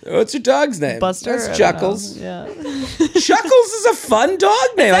why. What's your dog's name? Buster. That's Chuckles. Yeah. Chuckles is a fun dog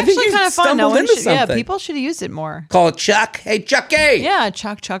name. I think Actually you kind of fun. stumbled into something. Yeah, people should use it more. Call it Chuck. Hey, Chucky. Yeah,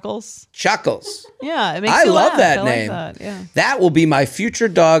 Chuckles. Chuckles. Yeah, it makes I you love laugh. that I name. Like that. Yeah. That will be my future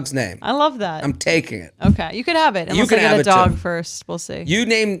dog's name. I love that. I'm taking it. Okay, you could have it. Unless can I get have a it, dog too. first. We'll see. You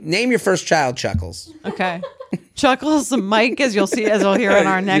name your first child Chuckles. Okay. Chuckles, Mike, as we'll hear in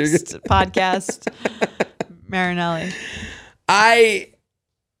our next podcast. Marinelli.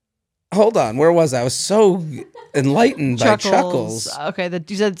 Hold on. Where was I? I was so enlightened by Chuckles. Okay,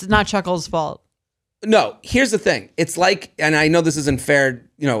 you said it's not Chuckles' fault. No, here's the thing. It's like, and I know this isn't fair,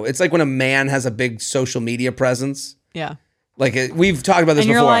 it's like when a man has a big social media presence. Yeah. Like we've talked about this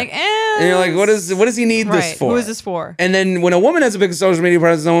And before. you're like, and you're like, what does he need this for? Who is this for? And then when a woman has a big social media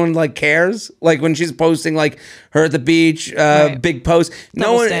presence, no one like cares. Like when she's posting like her at the beach, big post.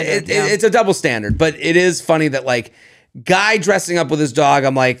 Double standard, yeah. It's a double standard. But it is funny that like guy dressing up with his dog,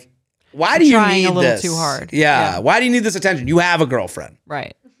 I'm like, why do you Trying need a little this? too hard. Yeah. Yeah. Why do you need this attention? You have a girlfriend.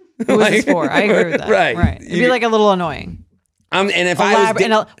 Right. Who is this for? I agree with that. Right. It'd be like a little annoying. And if I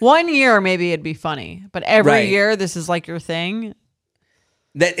was 1 year, maybe it'd be funny. But every Right. year, this is like your thing.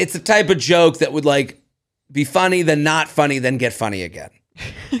 that it's the type of joke that would like be funny, then not funny, then get funny again.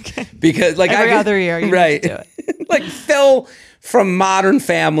 Okay. Because like Every other year, you right? need to do it. Like Phil from Modern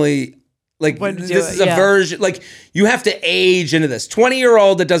Family. Like Wouldn't do this it, is a yeah. version. Like you have to age into this.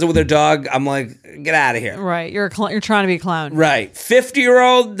 20-year-old that does it with their dog. I'm like, get out of here. Right. You're trying to be a clown. Right.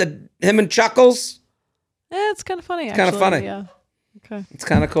 50-year-old that him and Chuckles. It's kind of funny. It's kinda funny. Yeah. Okay. It's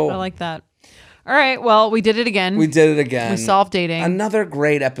kind of cool. I like that. All right. Well, we did it again. We did it again. We solved dating. Another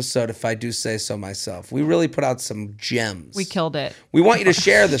great episode, if I do say so myself. We really put out some gems. We killed it. We want you to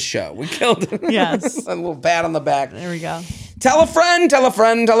share this show. We killed it. Yes. A little pat on the back. There we go. Tell a friend, tell a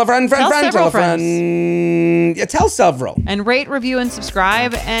friend, tell a friend, Tell tell several a friend. Yeah, tell several. And rate, review, and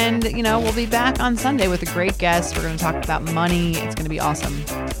subscribe. And, we'll be back on Sunday with a great guest. We're going to talk about money. It's going to be awesome.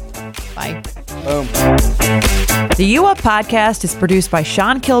 Bye. Boom. The U Up podcast is produced by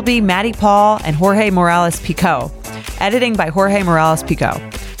Sean Kilby, Maddie Paul, and Jorge Morales Pico. Editing by Jorge Morales Pico.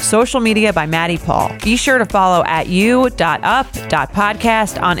 Social media by Maddie Paul. Be sure to follow at u.up.podcast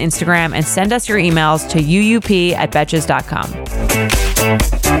on Instagram and send us your emails to uup@betches.com.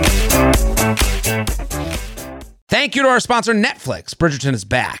 Thank you to our sponsor, Netflix. Bridgerton is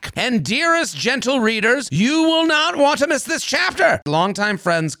back. And dearest gentle readers, you will not want to miss this chapter. Longtime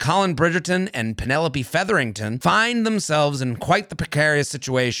friends Colin Bridgerton and Penelope Featherington find themselves in quite the precarious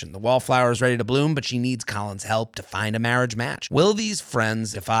situation. The wallflower is ready to bloom, but she needs Colin's help to find a marriage match. Will these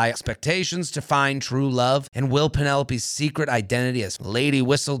friends defy expectations to find true love? And will Penelope's secret identity as Lady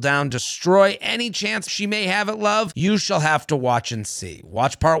Whistledown destroy any chance she may have at love? You shall have to watch and see.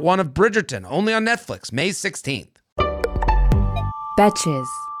 Watch part 1 of Bridgerton, only on Netflix, May 16th. Betches.